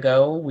do want to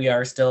go, we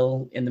are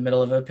still in the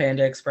middle of a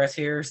Panda Express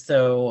here,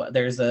 so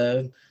there's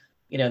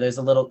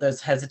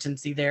there's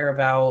hesitancy there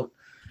about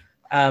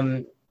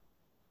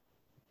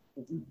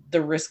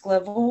the risk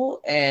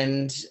level,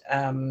 and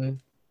I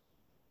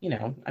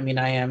mean,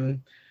 I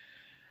am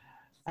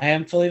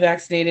fully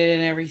vaccinated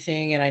and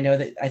everything, and I know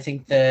that I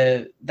think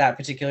that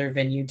particular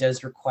venue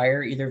does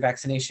require either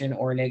vaccination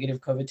or a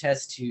negative COVID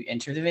test to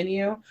enter the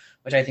venue,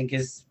 which I think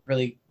is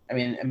really,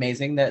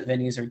 amazing that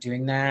venues are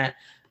doing that.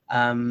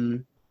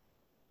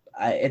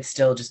 It's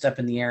still just up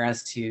in the air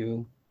as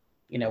to,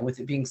 with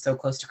it being so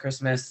close to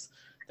Christmas,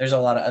 there's a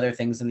lot of other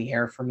things in the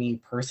air for me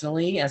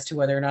personally as to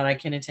whether or not I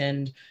can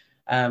attend.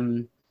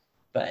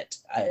 But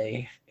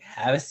I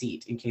have a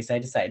seat in case I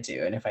decide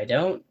to, and if I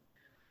don't,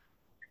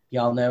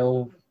 y'all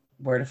know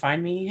where to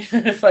find me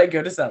if I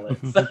go to sell it.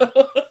 So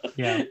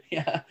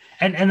yeah.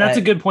 And that's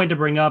a good point to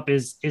bring up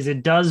is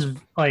it does,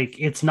 like,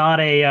 it's not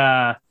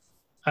a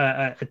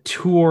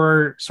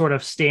tour sort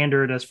of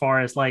standard as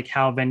far as like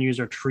how venues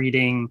are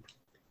treating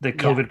the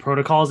COVID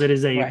protocols. It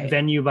is a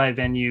venue by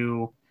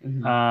venue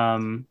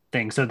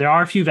thing. So there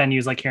are a few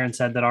venues, like Karen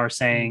said, that are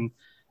saying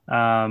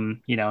you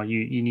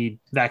need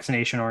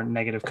vaccination or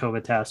negative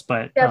COVID test,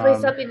 but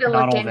definitely something to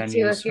look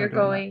into if you're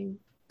going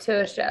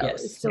to a show,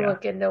 is to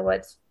look into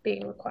what's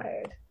being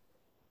required.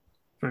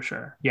 For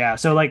sure. Yeah.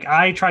 So like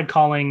I tried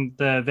calling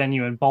the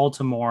venue in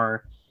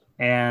Baltimore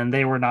and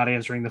they were not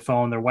answering the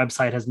phone. Their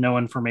website has no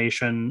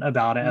information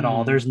about it at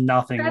all. There's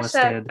nothing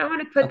listed. I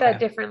want to put that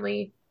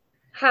differently.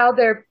 How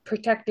they're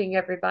protecting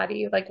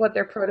everybody, like what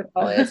their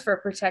protocol is for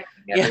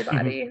protecting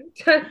everybody.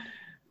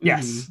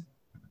 Yes.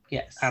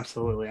 Yes.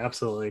 Absolutely.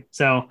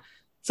 So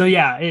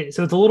yeah,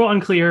 so it's a little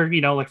unclear,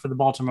 like for the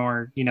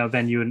Baltimore,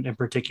 venue in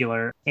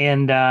particular.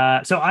 And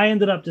so I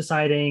ended up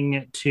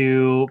deciding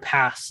to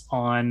pass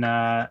on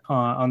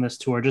this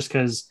tour just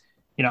because,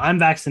 I'm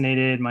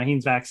vaccinated,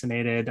 Maheen's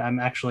vaccinated. I'm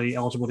actually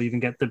eligible to even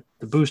get the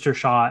booster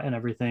shot and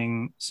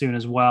everything soon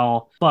as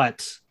well.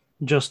 But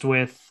just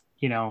with,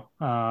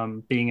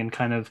 being in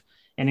kind of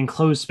an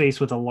enclosed space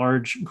with a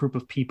large group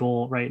of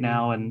people right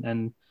now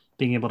and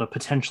being able to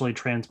potentially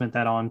transmit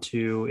that on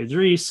to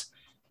Idris,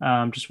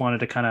 just wanted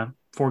to kind of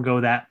forego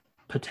that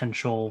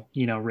potential,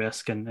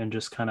 risk and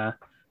just kind of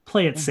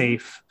play it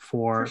safe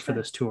for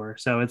this tour.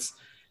 So it's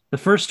the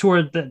first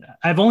tour that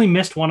I've only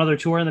missed one other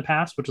tour in the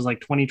past, which was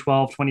like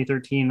 2012,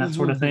 2013, that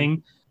sort of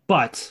thing.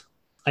 But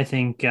I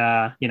think,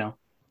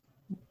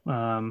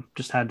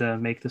 just had to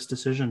make this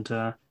decision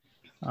to,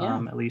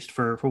 at least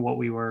for what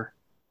we were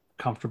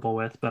comfortable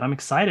with. But I'm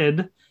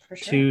excited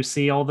to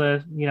see all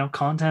the,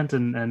 content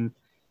and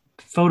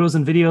photos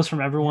and videos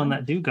from everyone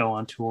that do go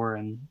on tour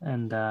and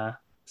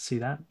see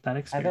that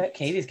experience. I bet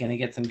Katie's going to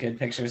get some good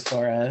pictures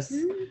for us.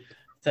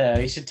 So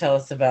you should tell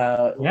us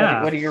about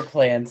what are your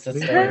plans,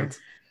 sister?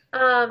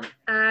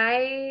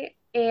 I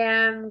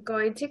am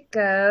going to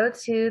go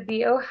to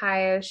the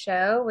Ohio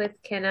show with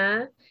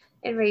Kenna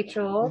and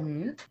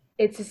Rachel.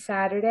 It's a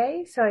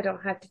Saturday, so I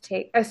don't have to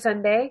take a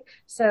Sunday,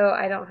 so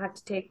I don't have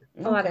to take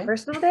a lot of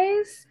personal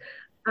days.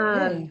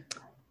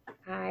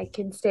 I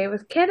can stay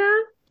with Kenna.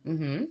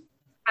 I'm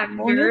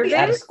you'll be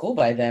out of school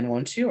by then,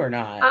 won't you, or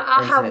not?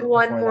 I'll have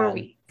one more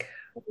week.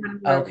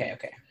 Okay.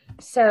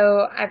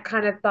 So I've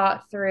kind of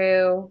thought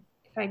through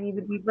if I need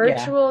to be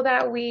virtual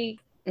that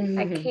week,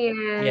 I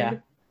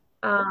can.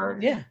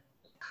 I'm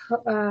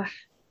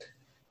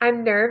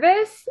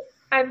nervous.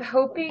 I'm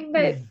hoping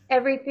that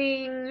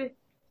everything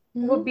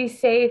will be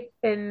safe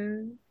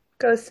and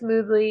go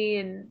smoothly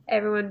and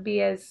everyone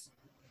be as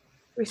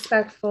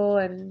respectful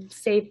and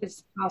safe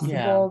as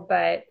possible.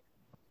 But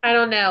I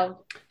don't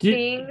know.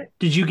 Seeing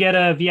Did you get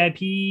a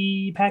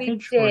VIP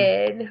package?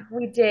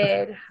 We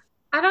did.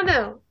 I don't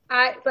know.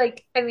 I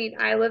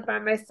live by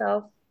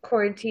myself.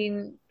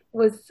 Quarantine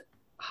was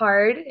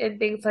hard and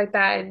things like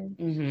that.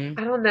 And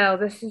I don't know.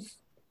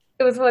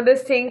 It was one of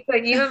those things,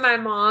 like even my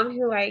mom,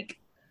 who like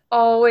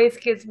always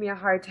gives me a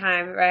hard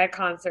time right at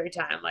concert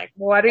time. Like,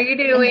 what are you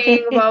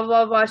doing? Blah,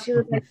 blah, blah. She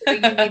was like, "Oh,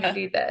 you need to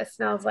do this."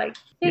 And I was like,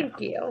 thank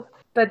you.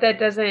 But that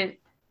doesn't,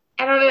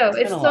 I don't know.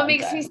 It still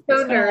makes me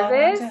so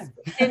nervous.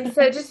 And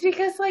so just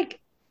because like,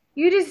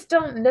 you just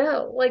don't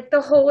know. Like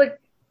the whole like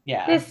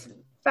this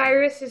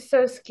virus is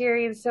so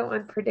scary and so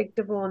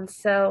unpredictable and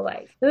so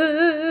like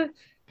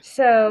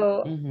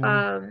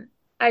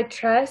I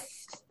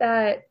trust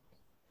that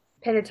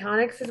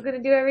Pentatonics is going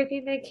to do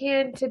everything they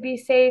can to be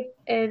safe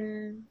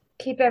and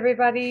keep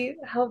everybody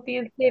healthy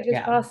and safe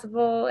as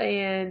possible,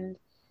 and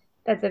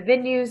that the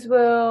venues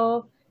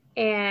will.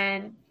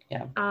 And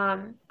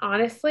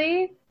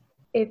honestly,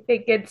 if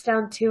it gets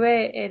down to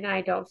it and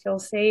I don't feel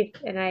safe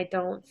and I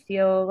don't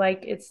feel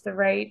like it's the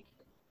right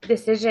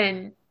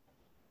decision,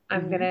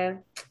 I'm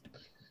gonna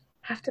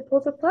have to pull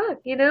the plug,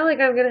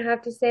 like I'm gonna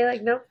have to say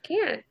like, nope,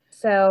 can't.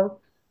 So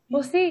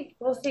we'll see.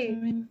 I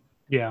mean,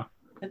 yeah,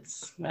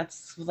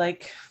 that's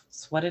like,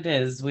 it's what it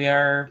is. We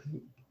have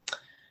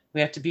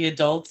to be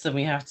adults and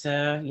we have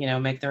to,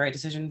 make the right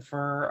decision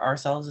for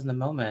ourselves in the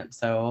moment.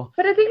 So,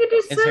 but I think it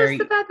just shows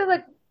the fact that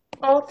like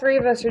all three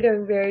of us are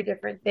doing very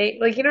different things.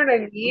 Like, you know what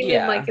I mean?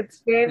 Yeah. And like,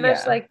 it's very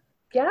much like,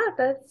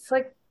 that's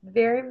like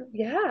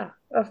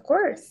of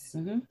course.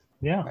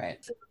 Yeah.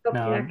 Right. So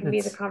hopefully that can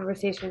be the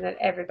conversation that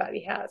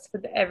everybody has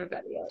with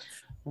everybody else.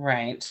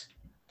 Right.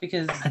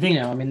 Because, I think,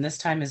 this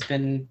time has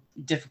been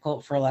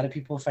difficult for a lot of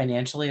people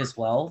financially as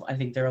well. I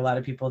think there are a lot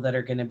of people that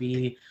are going to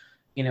be,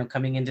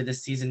 coming into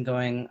this season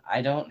going,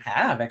 I don't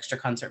have extra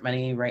concert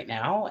money right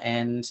now.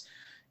 And,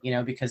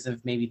 because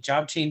of maybe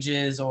job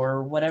changes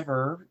or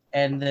whatever.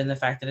 And then the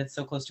fact that it's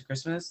so close to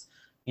Christmas,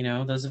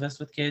 those of us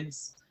with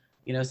kids,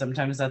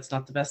 sometimes that's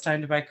not the best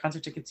time to buy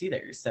concert tickets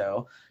either.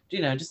 So,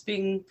 just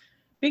being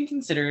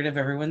considerate of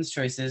everyone's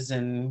choices.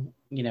 And,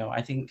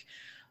 I think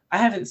I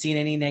haven't seen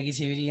any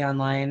negativity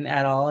online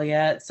at all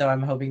yet. So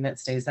I'm hoping that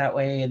stays that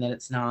way and that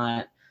it's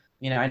not,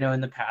 I know in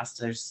the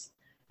past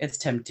it's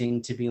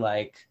tempting to be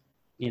like,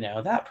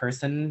 that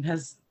person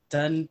has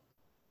done,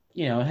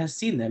 has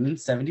seen them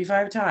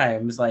 75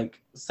 times. Like,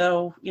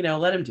 so,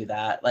 let him do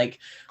that. Like,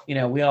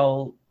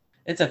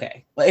 it's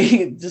okay.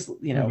 Like, just,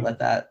 let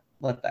that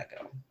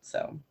go.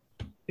 So.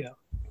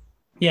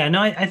 Yeah,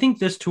 no, I think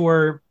this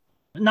tour,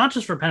 not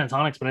just for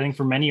Pentatonics, but I think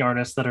for many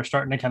artists that are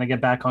starting to kind of get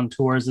back on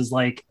tours, is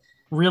like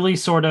really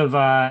sort of,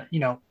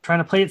 trying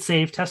to play it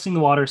safe, testing the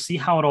water, see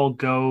how it all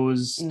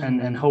goes,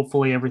 and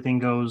hopefully everything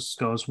goes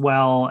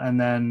well. And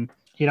then,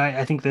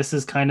 I think this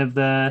is kind of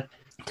the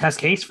test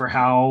case for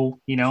how,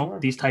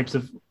 these types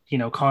of,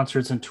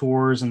 concerts and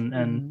tours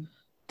and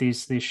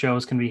these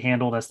shows can be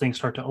handled as things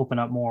start to open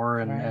up more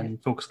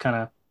and folks kind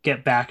of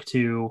get back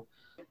to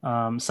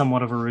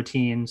somewhat of a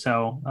routine.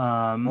 So,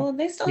 well,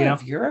 they still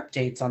have Europe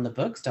dates on the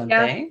books, don't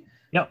they?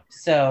 Yep.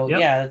 So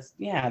they're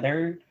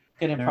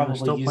going to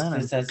probably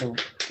use this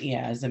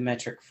as a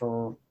metric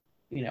for,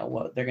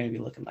 what they're going to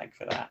be looking like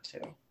for that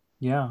too.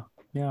 Yeah,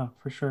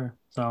 for sure.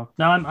 So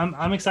now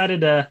I'm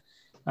excited to,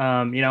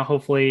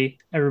 hopefully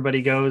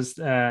everybody goes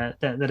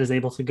that is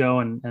able to go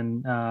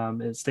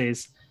and it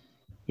stays,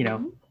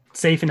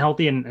 safe and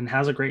healthy and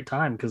has a great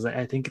time. Cause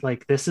I think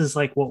like, this is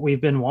like what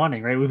we've been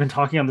wanting, right? We've been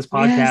talking on this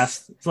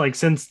podcast, like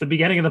since the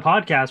beginning of the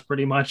podcast,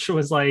 pretty much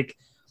was like,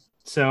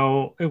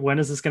 so when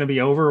is this going to be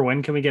over?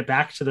 When can we get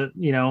back to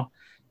the,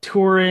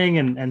 touring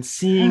and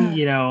seeing,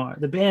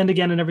 the band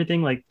again and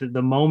everything? Like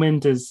the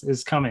moment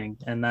is coming.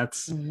 And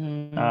that's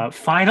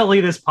finally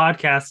this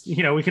podcast,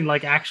 we can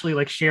like actually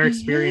like share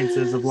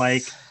experiences of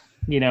like,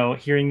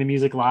 hearing the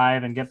music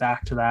live and get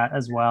back to that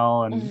as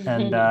well.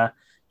 And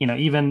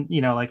even,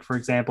 like, for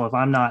example, if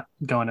I'm not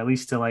going, at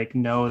least to like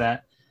know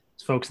that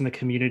folks in the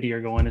community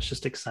are going, it's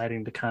just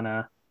exciting to kind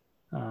of,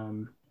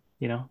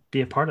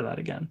 be a part of that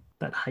again,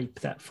 that hype,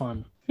 that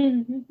fun.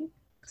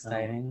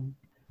 Exciting.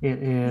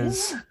 It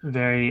is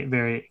very,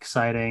 very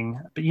exciting.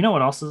 But you know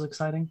what else is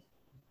exciting?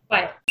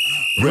 What?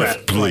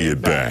 Let's play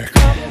it back.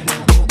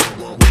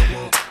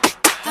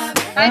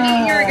 I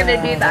knew you were going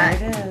to do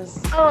that. It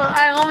is. Oh,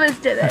 I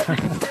almost did it.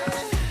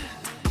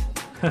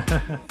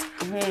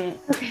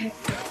 Okay.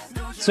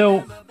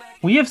 So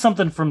we have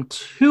something from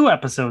 2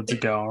 episodes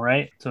ago,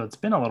 right? So it's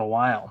been a little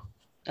while.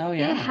 Oh,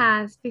 yeah. It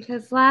has,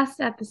 because last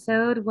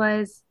episode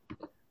was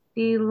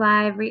the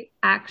live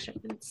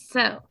reaction.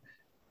 So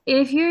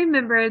if you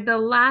remember, the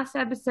last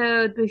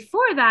episode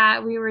before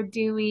that, we were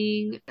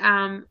doing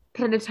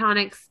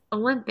Pentatonics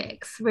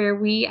Olympics, where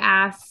we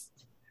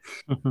asked,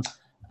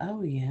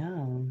 oh,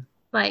 yeah,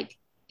 like,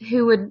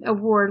 who would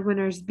award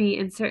winners be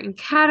in certain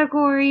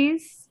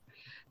categories.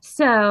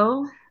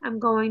 So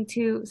I'm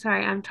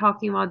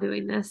talking while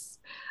doing this.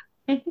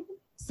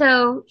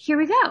 So here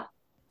we go.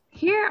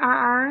 here are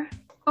our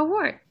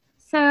awards.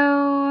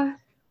 So,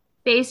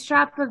 bass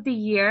drop of the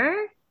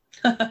year.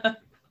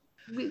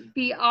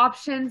 The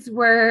options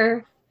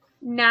were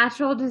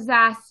Natural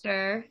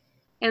Disaster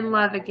and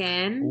Love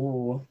Again.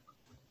 Ooh.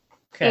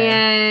 Okay.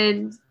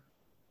 And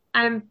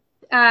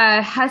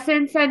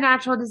Hassan said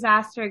Natural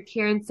Disaster,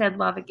 Kieran said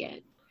Love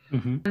Again.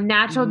 Mm-hmm.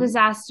 Natural Mhm.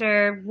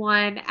 Disaster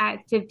won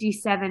at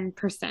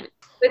 57%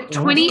 with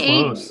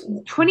That's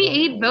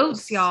 28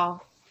 votes,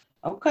 y'all.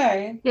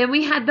 Okay. Then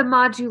we had the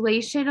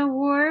Modulation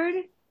Award.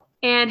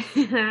 And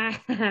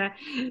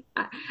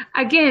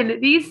again,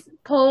 these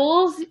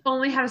polls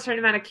only have a certain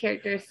amount of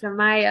characters. So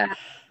my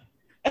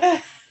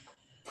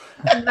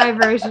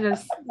version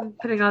of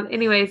putting on.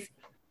 Anyways,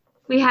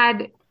 we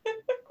had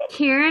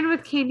Kieran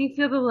with Can You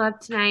Feel the Love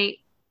Tonight?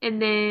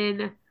 And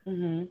then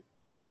Mhm.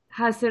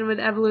 Hassan with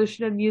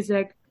Evolution of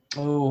Music.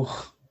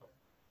 Oh.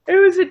 It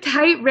was a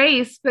tight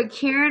race, but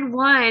Kieran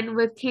won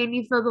with Can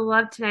You Feel the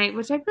Love Tonight,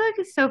 which I feel like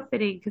is so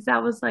fitting because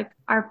that was like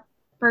our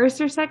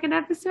first or second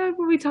episode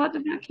where we talked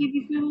about Can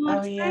You Feel the Love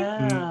Oh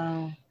Tonight.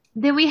 yeah.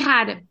 Then we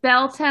had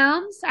Bell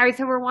Tones. All right,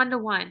 so we're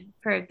 1-1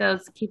 for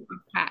those keeping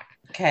track.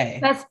 Okay.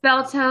 That's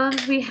Bell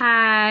Tones. We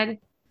had,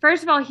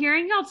 first of all,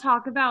 hearing y'all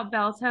talk about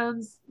Bell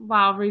Tones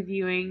while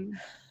reviewing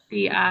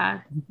the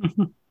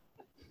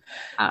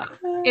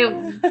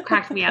it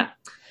cracked me up.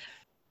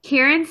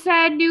 Kieran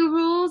said New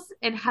Rules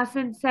and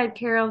Hassan said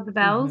Carol of the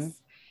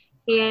Bells.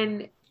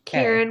 And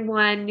Kieran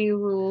won New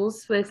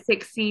Rules with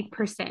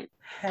 60%.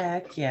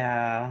 Heck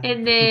yeah.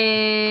 And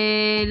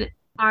then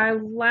our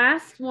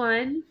last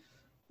one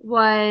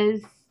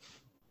was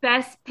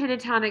Best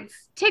Pentatonics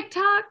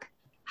TikTok.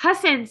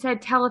 Hassan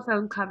said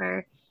Telephone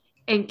Cover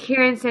and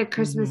Kieran said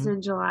Christmas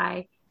in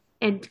July.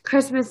 And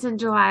Christmas in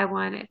July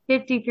won at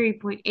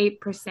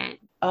 53.8%.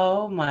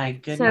 Oh my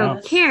goodness. So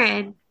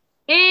Kieran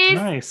is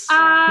Nice.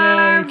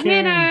 our Yay,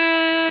 Kieran.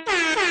 winner.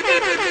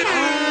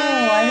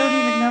 Oh, I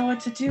don't even know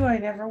what to do. I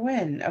never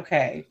win.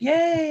 Okay.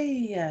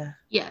 Yay.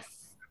 Yes.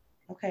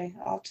 Okay.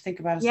 I'll have to think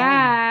about a song.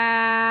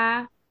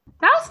 Yeah.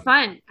 That was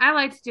fun. I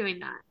liked doing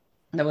that.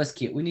 That was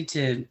cute. We need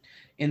to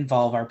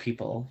involve our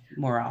people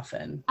more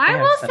often. I They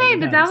have will settled say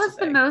that down was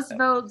the today, most so.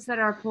 votes that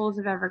our polls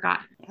have ever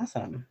gotten.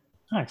 Awesome.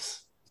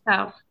 Nice.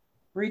 So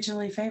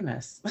Regionally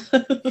famous.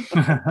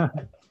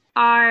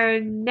 our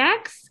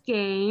next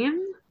game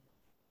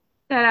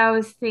that I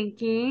was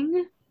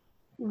thinking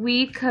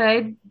we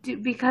could do,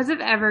 because of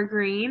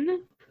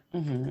Evergreen,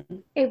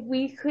 if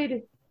we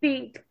could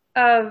think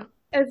of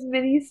as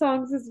many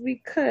songs as we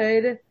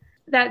could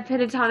that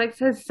Pentatonics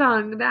has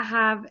sung that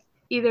have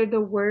either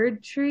the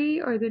word tree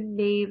or the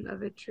name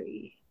of a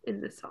tree in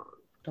the song.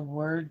 The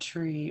word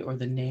tree or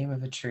the name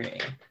of a tree.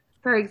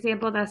 For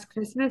example, that's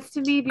Christmas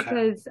to me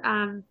because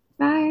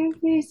by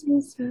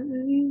Christmas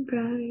time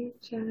bright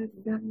shine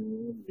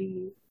down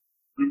me.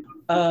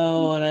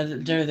 Oh, and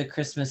under the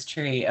Christmas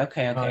tree.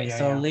 Okay. Oh, yeah,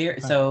 so yeah.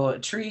 so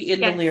tree in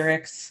the Yes.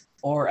 lyrics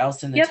or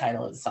else in the Yep.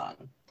 title of the song.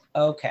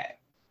 Okay.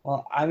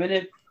 Well, I'm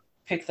gonna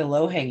pick the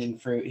low-hanging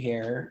fruit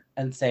here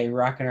and say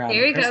 "Rockin' Around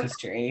There the you go. Christmas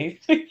Tree."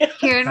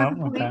 Karen,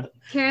 Oh, okay.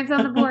 Karen's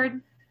on the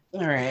board.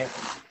 All right.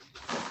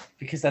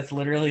 Because that's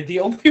literally the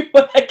only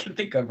one I can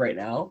think of right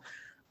now.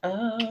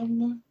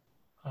 Gosh.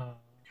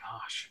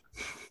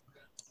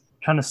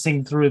 Trying to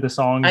sing through the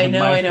songs. I in know,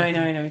 my- I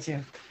know, me too.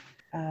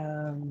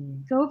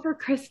 Go for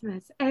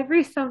Christmas.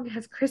 Every song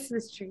has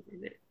Christmas tree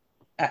in it.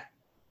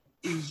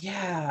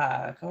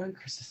 Yeah, going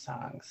Christmas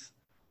songs.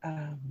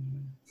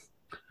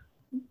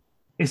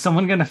 Is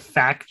someone gonna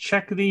fact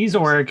check these,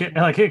 or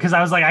like? Because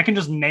I was like, I can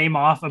just name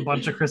off a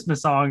bunch of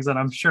Christmas songs, and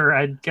I'm sure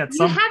I'd get You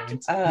some have to-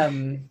 points.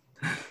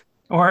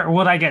 Or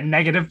would I get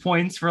negative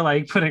points for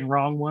like putting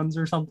wrong ones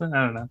or something?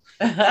 I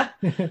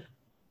don't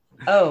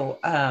know.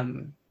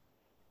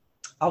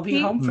 I'll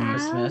Be Home for I'll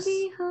Christmas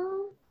be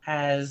home.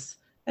 has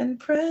and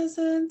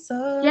presents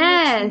of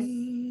Yes.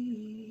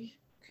 tree.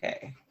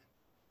 Okay.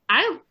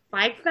 I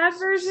like that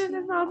version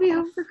of I'll Be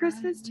Home for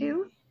Christmas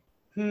too.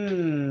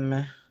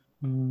 Mm,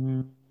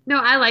 No,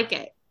 I like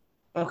it.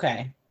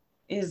 okay.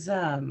 Is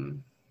a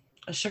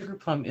sugar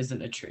plum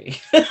isn't a tree.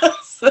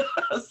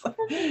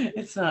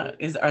 It's not.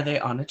 Are they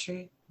on a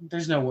tree?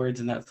 There's no words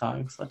in that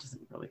song, so that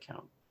doesn't really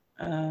count.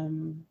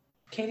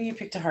 Katie, you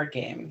picked a hard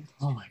game.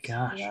 Oh my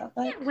gosh. About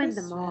Can't win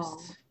them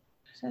all.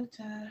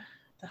 Da-da.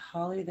 The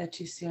holly that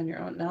you see on your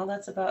own. No,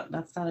 that's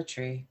not a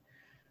tree.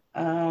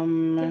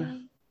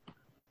 I'm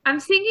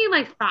singing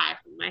like 5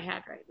 in my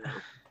head right now.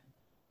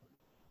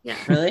 Yeah.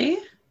 Really?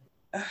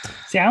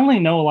 See, I only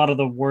know a lot of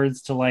the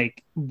words to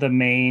like the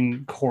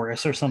main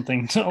chorus or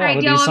something to a All lot right,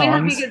 of do y'all these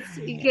want me songs. to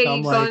help you get So I'm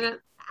you like- going?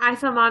 I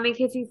saw mommy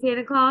kissing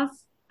Santa Claus.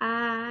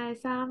 I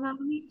saw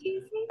mommy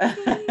kissing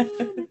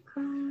Santa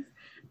Claus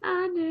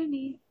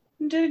underneath.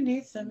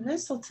 Underneath the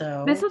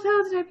mistletoe. Mistletoe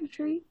is a type of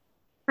tree,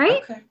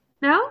 right? Okay.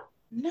 No?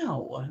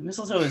 No,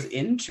 mistletoe is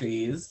in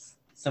trees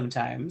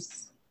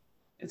sometimes.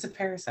 It's a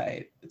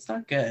parasite. It's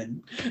not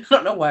good. I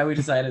don't know why we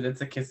decided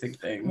it's a kissing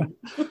thing.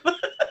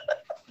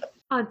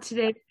 On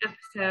today's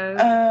episode,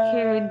 Uh,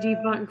 Karen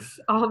debunks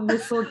all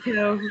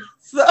mistletoe.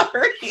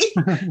 Sorry.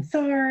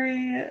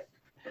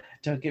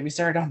 Don't get me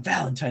started on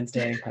Valentine's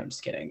Day. I'm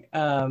just kidding.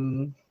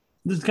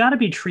 There's got to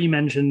be Tree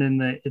mentioned in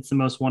the "It's the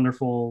Most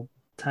Wonderful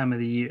Time of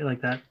the Year,"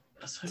 like that.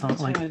 Time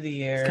Like, of the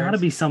year. There's got to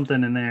be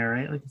something in there,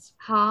 right? Like, it's,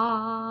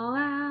 Haul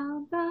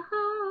out the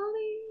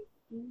holly.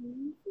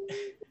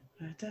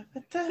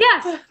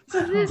 Yeah.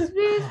 This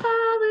is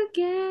fall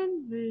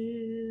again.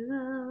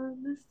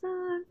 On the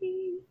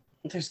sunny.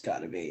 There's got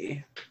to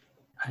be.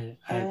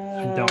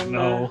 I don't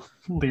know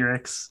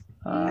lyrics.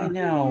 I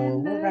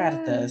know. We're bad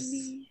at this.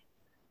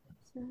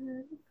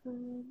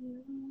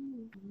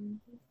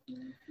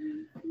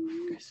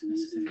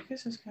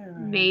 Christmas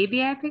card.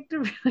 Maybe I picked a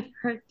really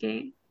hard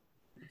game.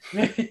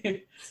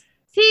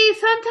 See,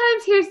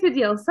 sometimes here's the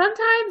deal.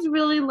 Sometimes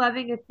really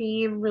loving a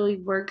theme really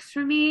works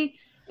for me,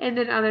 and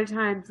then other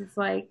times it's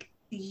like,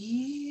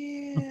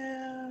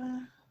 yeah.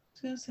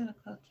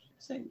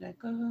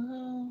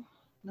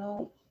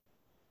 No,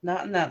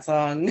 not in that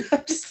song.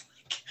 I'm just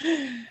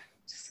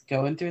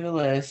going through the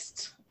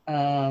list. You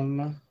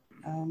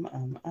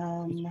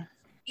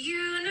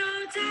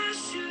know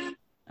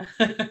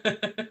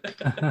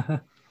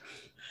that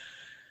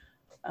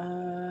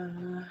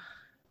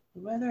the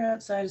weather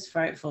outside is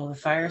frightful. The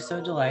fire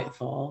so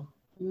delightful.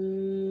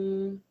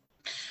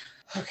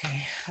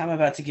 Okay, I'm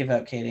about to give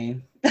up,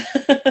 Katie.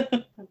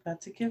 I'm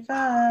about to give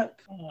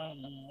up.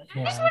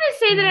 I just want to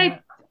say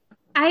that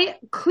I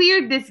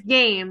cleared this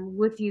game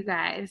with you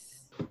guys.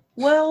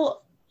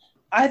 Well,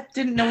 I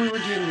didn't know we were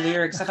doing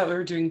lyrics. I thought we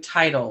were doing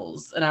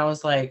titles. And I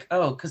was like,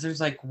 oh, because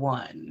there's like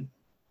one.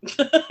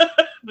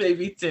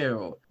 Maybe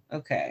two.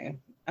 Okay.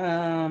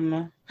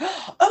 12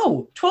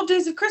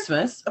 Days of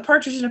Christmas, A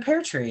Partridge in a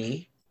Pear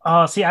Tree.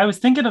 Oh, see, I was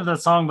thinking of the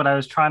song, but I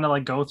was trying to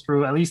like go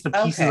through at least the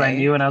pieces I Okay.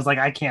 knew, and I was like,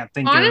 I can't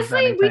think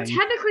Honestly, of we anything.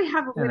 technically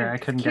have a winner. I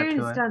couldn't get to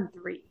Kieran's it. done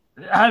 3.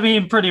 I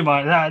mean, pretty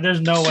much. There's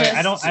no way.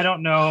 I Just-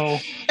 don't know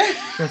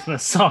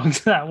Christmas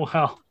songs that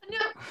well. No,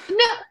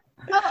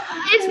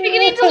 it's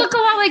beginning to look a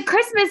lot like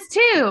Christmas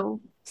too.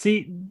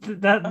 See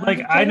that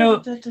like I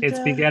know it's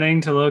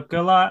beginning to look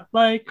a lot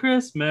like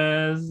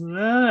Christmas.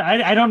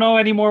 I don't know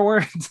any more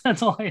words.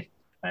 That's all I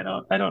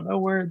don't know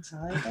words.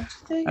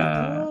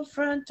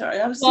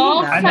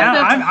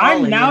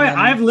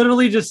 I've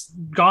literally just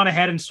gone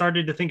ahead and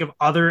started to think of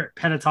other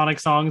pentatonic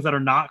songs that are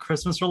not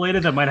Christmas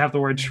related that might have the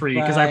word tree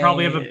because I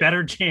probably have a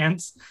better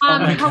chance.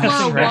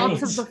 Hello, Right.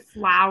 Waltz of the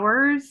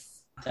Flowers.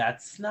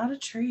 That's not a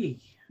tree.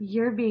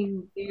 You're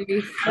being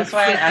very That's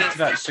why I specific. asked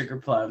about sugar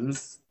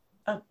plums.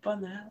 Up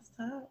on the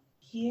housetop.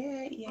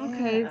 Yeah.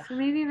 Okay, so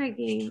maybe my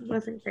game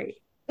wasn't great.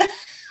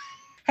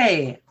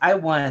 Hey, I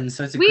won,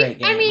 so it's a great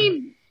game. I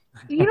mean,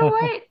 you know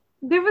what?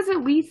 There was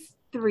at least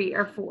 3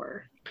 or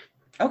 4.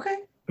 Okay.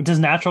 Does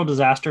natural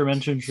disaster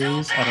mention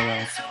trees? I don't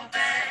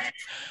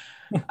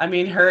know. I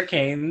mean,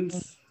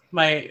 hurricanes.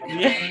 There's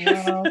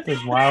There's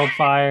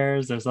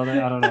wildfires. There's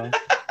other. I don't know.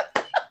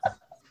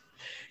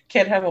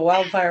 Can't have a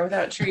wildfire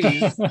without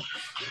trees.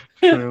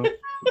 True.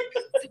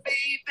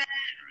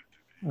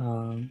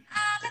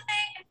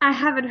 I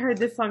haven't heard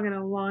this song in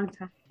a long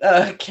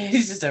time.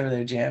 Katie's just over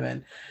there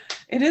jamming.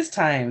 It is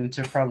time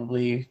to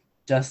probably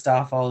dust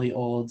off all the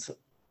old.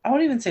 I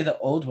won't even say the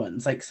old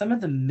ones. Like some of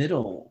the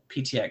middle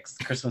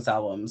PTX Christmas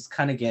albums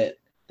kind of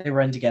they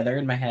run together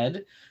in my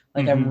head.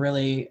 Like I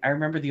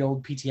remember the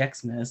old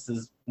PTX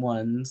misses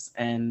ones,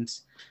 and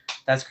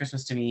That's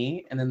Christmas to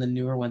Me. And then the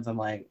newer ones, I'm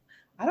like,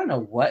 I don't know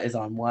what is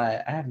on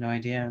what. I have no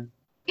idea.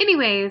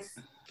 Anyways,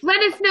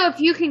 let us know if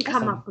you can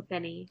come Awesome. up with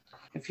any.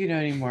 If you know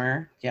any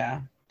more,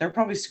 yeah. They're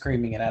probably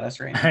screaming it at us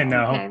right now. I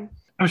know. Okay.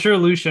 I'm sure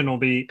Lucian will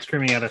be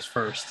screaming at us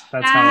first.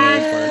 That's how it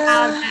always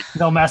works. That's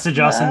They'll message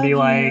us and be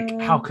Love like, you.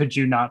 "How could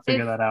you not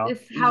figure that out?"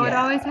 It's how it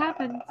Yeah. always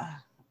happens.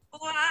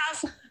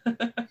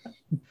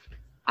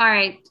 All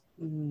right.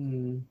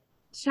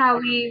 Shall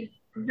we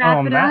wrap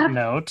On it that up?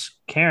 note,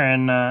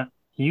 Karen,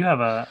 you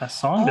have a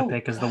song to Oh,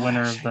 pick as the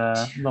winner of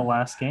the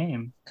last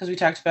game. Because we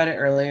talked about it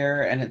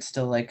earlier, and it's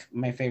still like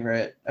my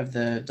favorite of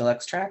the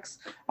deluxe tracks.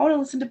 I want to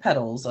listen to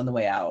Pedals on the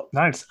way out.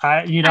 Nice.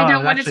 I I don't was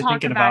wanna actually talk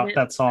thinking about about it.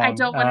 that song I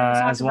don't wanna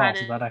talk as well. about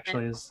So it. that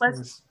actually is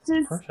Let's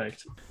just-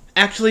 perfect.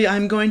 Actually,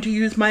 I'm going to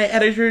use my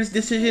editor's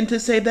decision to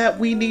say that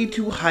we need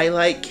to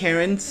highlight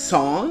Karen's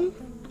song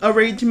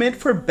arrangement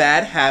for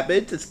Bad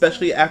Habits,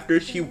 especially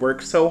after she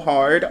worked so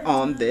hard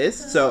on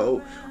this.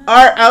 So,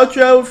 our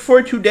outro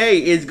for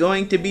today is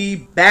going to be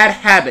Bad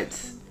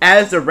Habits,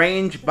 as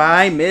arranged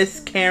by Miss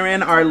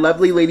Karen, our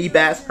lovely Lady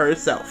Bass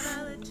herself.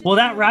 Well,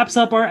 that wraps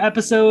up our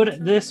episode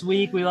this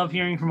week. We love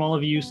hearing from all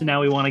of you. So now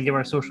we want to give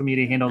our social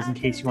media handles in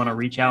case you want to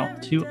reach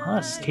out to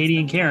us. Katie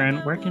and Karen,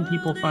 where can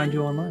people find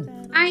you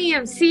online? I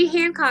am C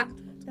Hancock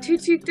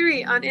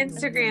 223 on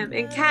Instagram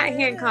and Cat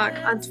Hancock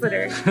on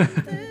Twitter.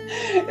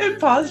 It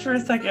paused for a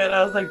second.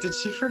 I was like, did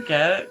she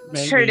forget?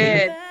 Maybe. Sure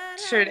did.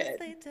 Sure did.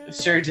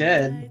 Sure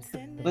did.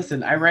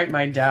 Listen, I write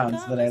mine down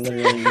so that I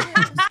literally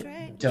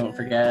don't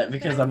forget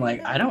because I'm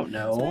like, I don't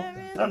know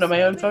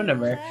my own phone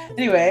number.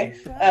 Anyway,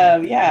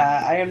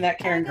 yeah, I am that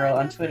Karen girl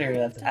on Twitter.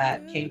 That's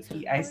at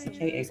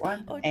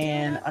KPICK81.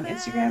 And on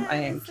Instagram, I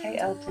am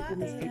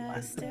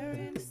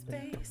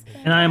KLTippins81.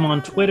 And I am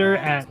on Twitter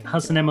at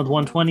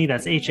HassanAhmed120.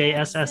 That's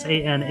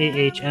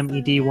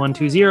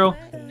HassanAhmed120.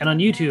 And on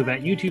YouTube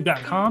at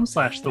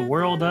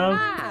youtube.com/theworldof.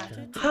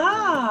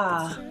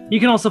 Ha! You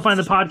can also find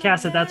the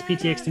podcast at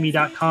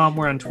that'sptx2me.com.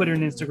 We're on Twitter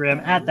and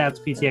Instagram at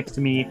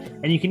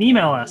that'sptx2me. And you can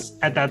email us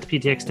at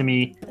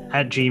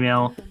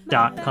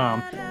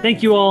that'sptx2me@gmail.com.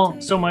 Thank you all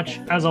so much,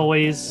 as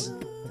always.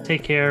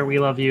 Take care. We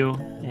love you.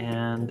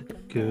 And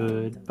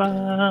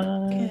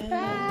goodbye.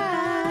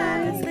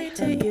 Goodbye.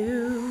 To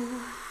you.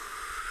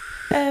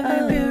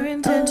 Every pure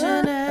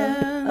intention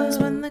ends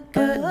when the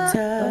good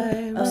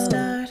times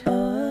start.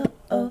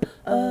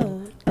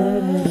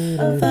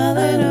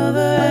 Falling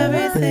over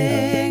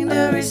everything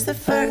to reach the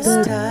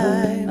first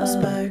time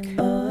spark.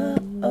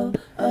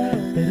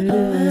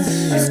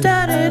 We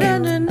started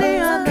under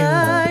neon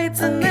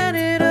lights and then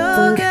it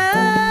all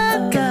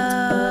got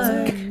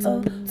dark.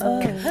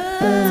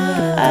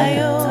 I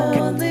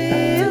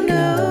only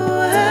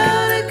know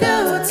how to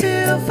go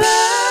too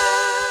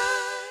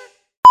far.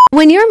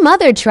 When your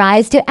mother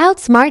tries to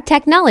outsmart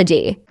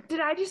technology. Did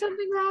I do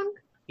something wrong?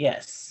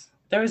 Yes.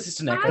 There was just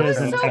an echo. I was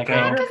There's so an mad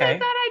echo. because Okay. I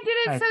thought I did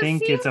it I so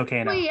think it's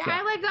okay now. seamlessly. Yeah.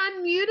 I like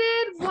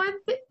unmuted one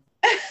thing.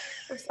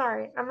 I'm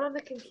sorry. I'm on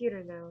the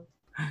computer now.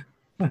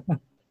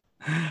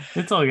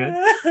 It's all good.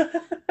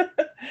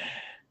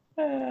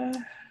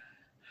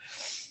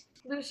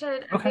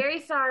 Lucian, I'm Okay.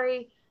 very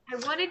sorry. I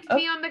wanted to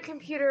be on the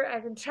computer.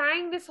 I've been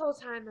trying this whole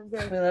time. I'm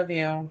very We love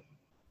you.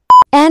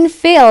 And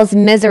fails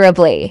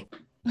miserably.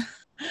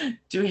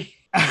 Do we?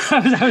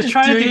 I was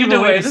trying Do to we think of need a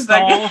to way wait to a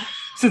second? stall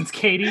since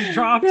Katie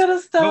dropped. We gotta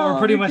But stall we're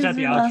pretty much because at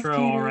the we lost outro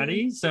Katie.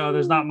 already, so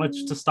there's not much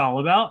to stall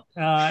about.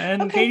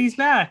 And Okay. Katie's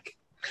back.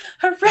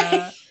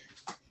 Hooray!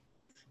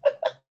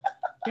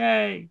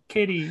 Yay,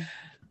 Katie.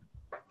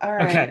 All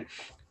right. Okay.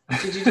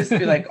 Did you just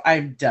be like,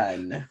 I'm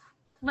done?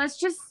 Let's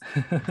just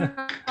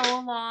go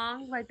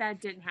along like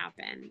that didn't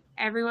happen.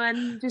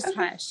 Everyone just Okay.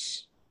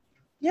 hush.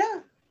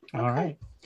 Yeah. All right.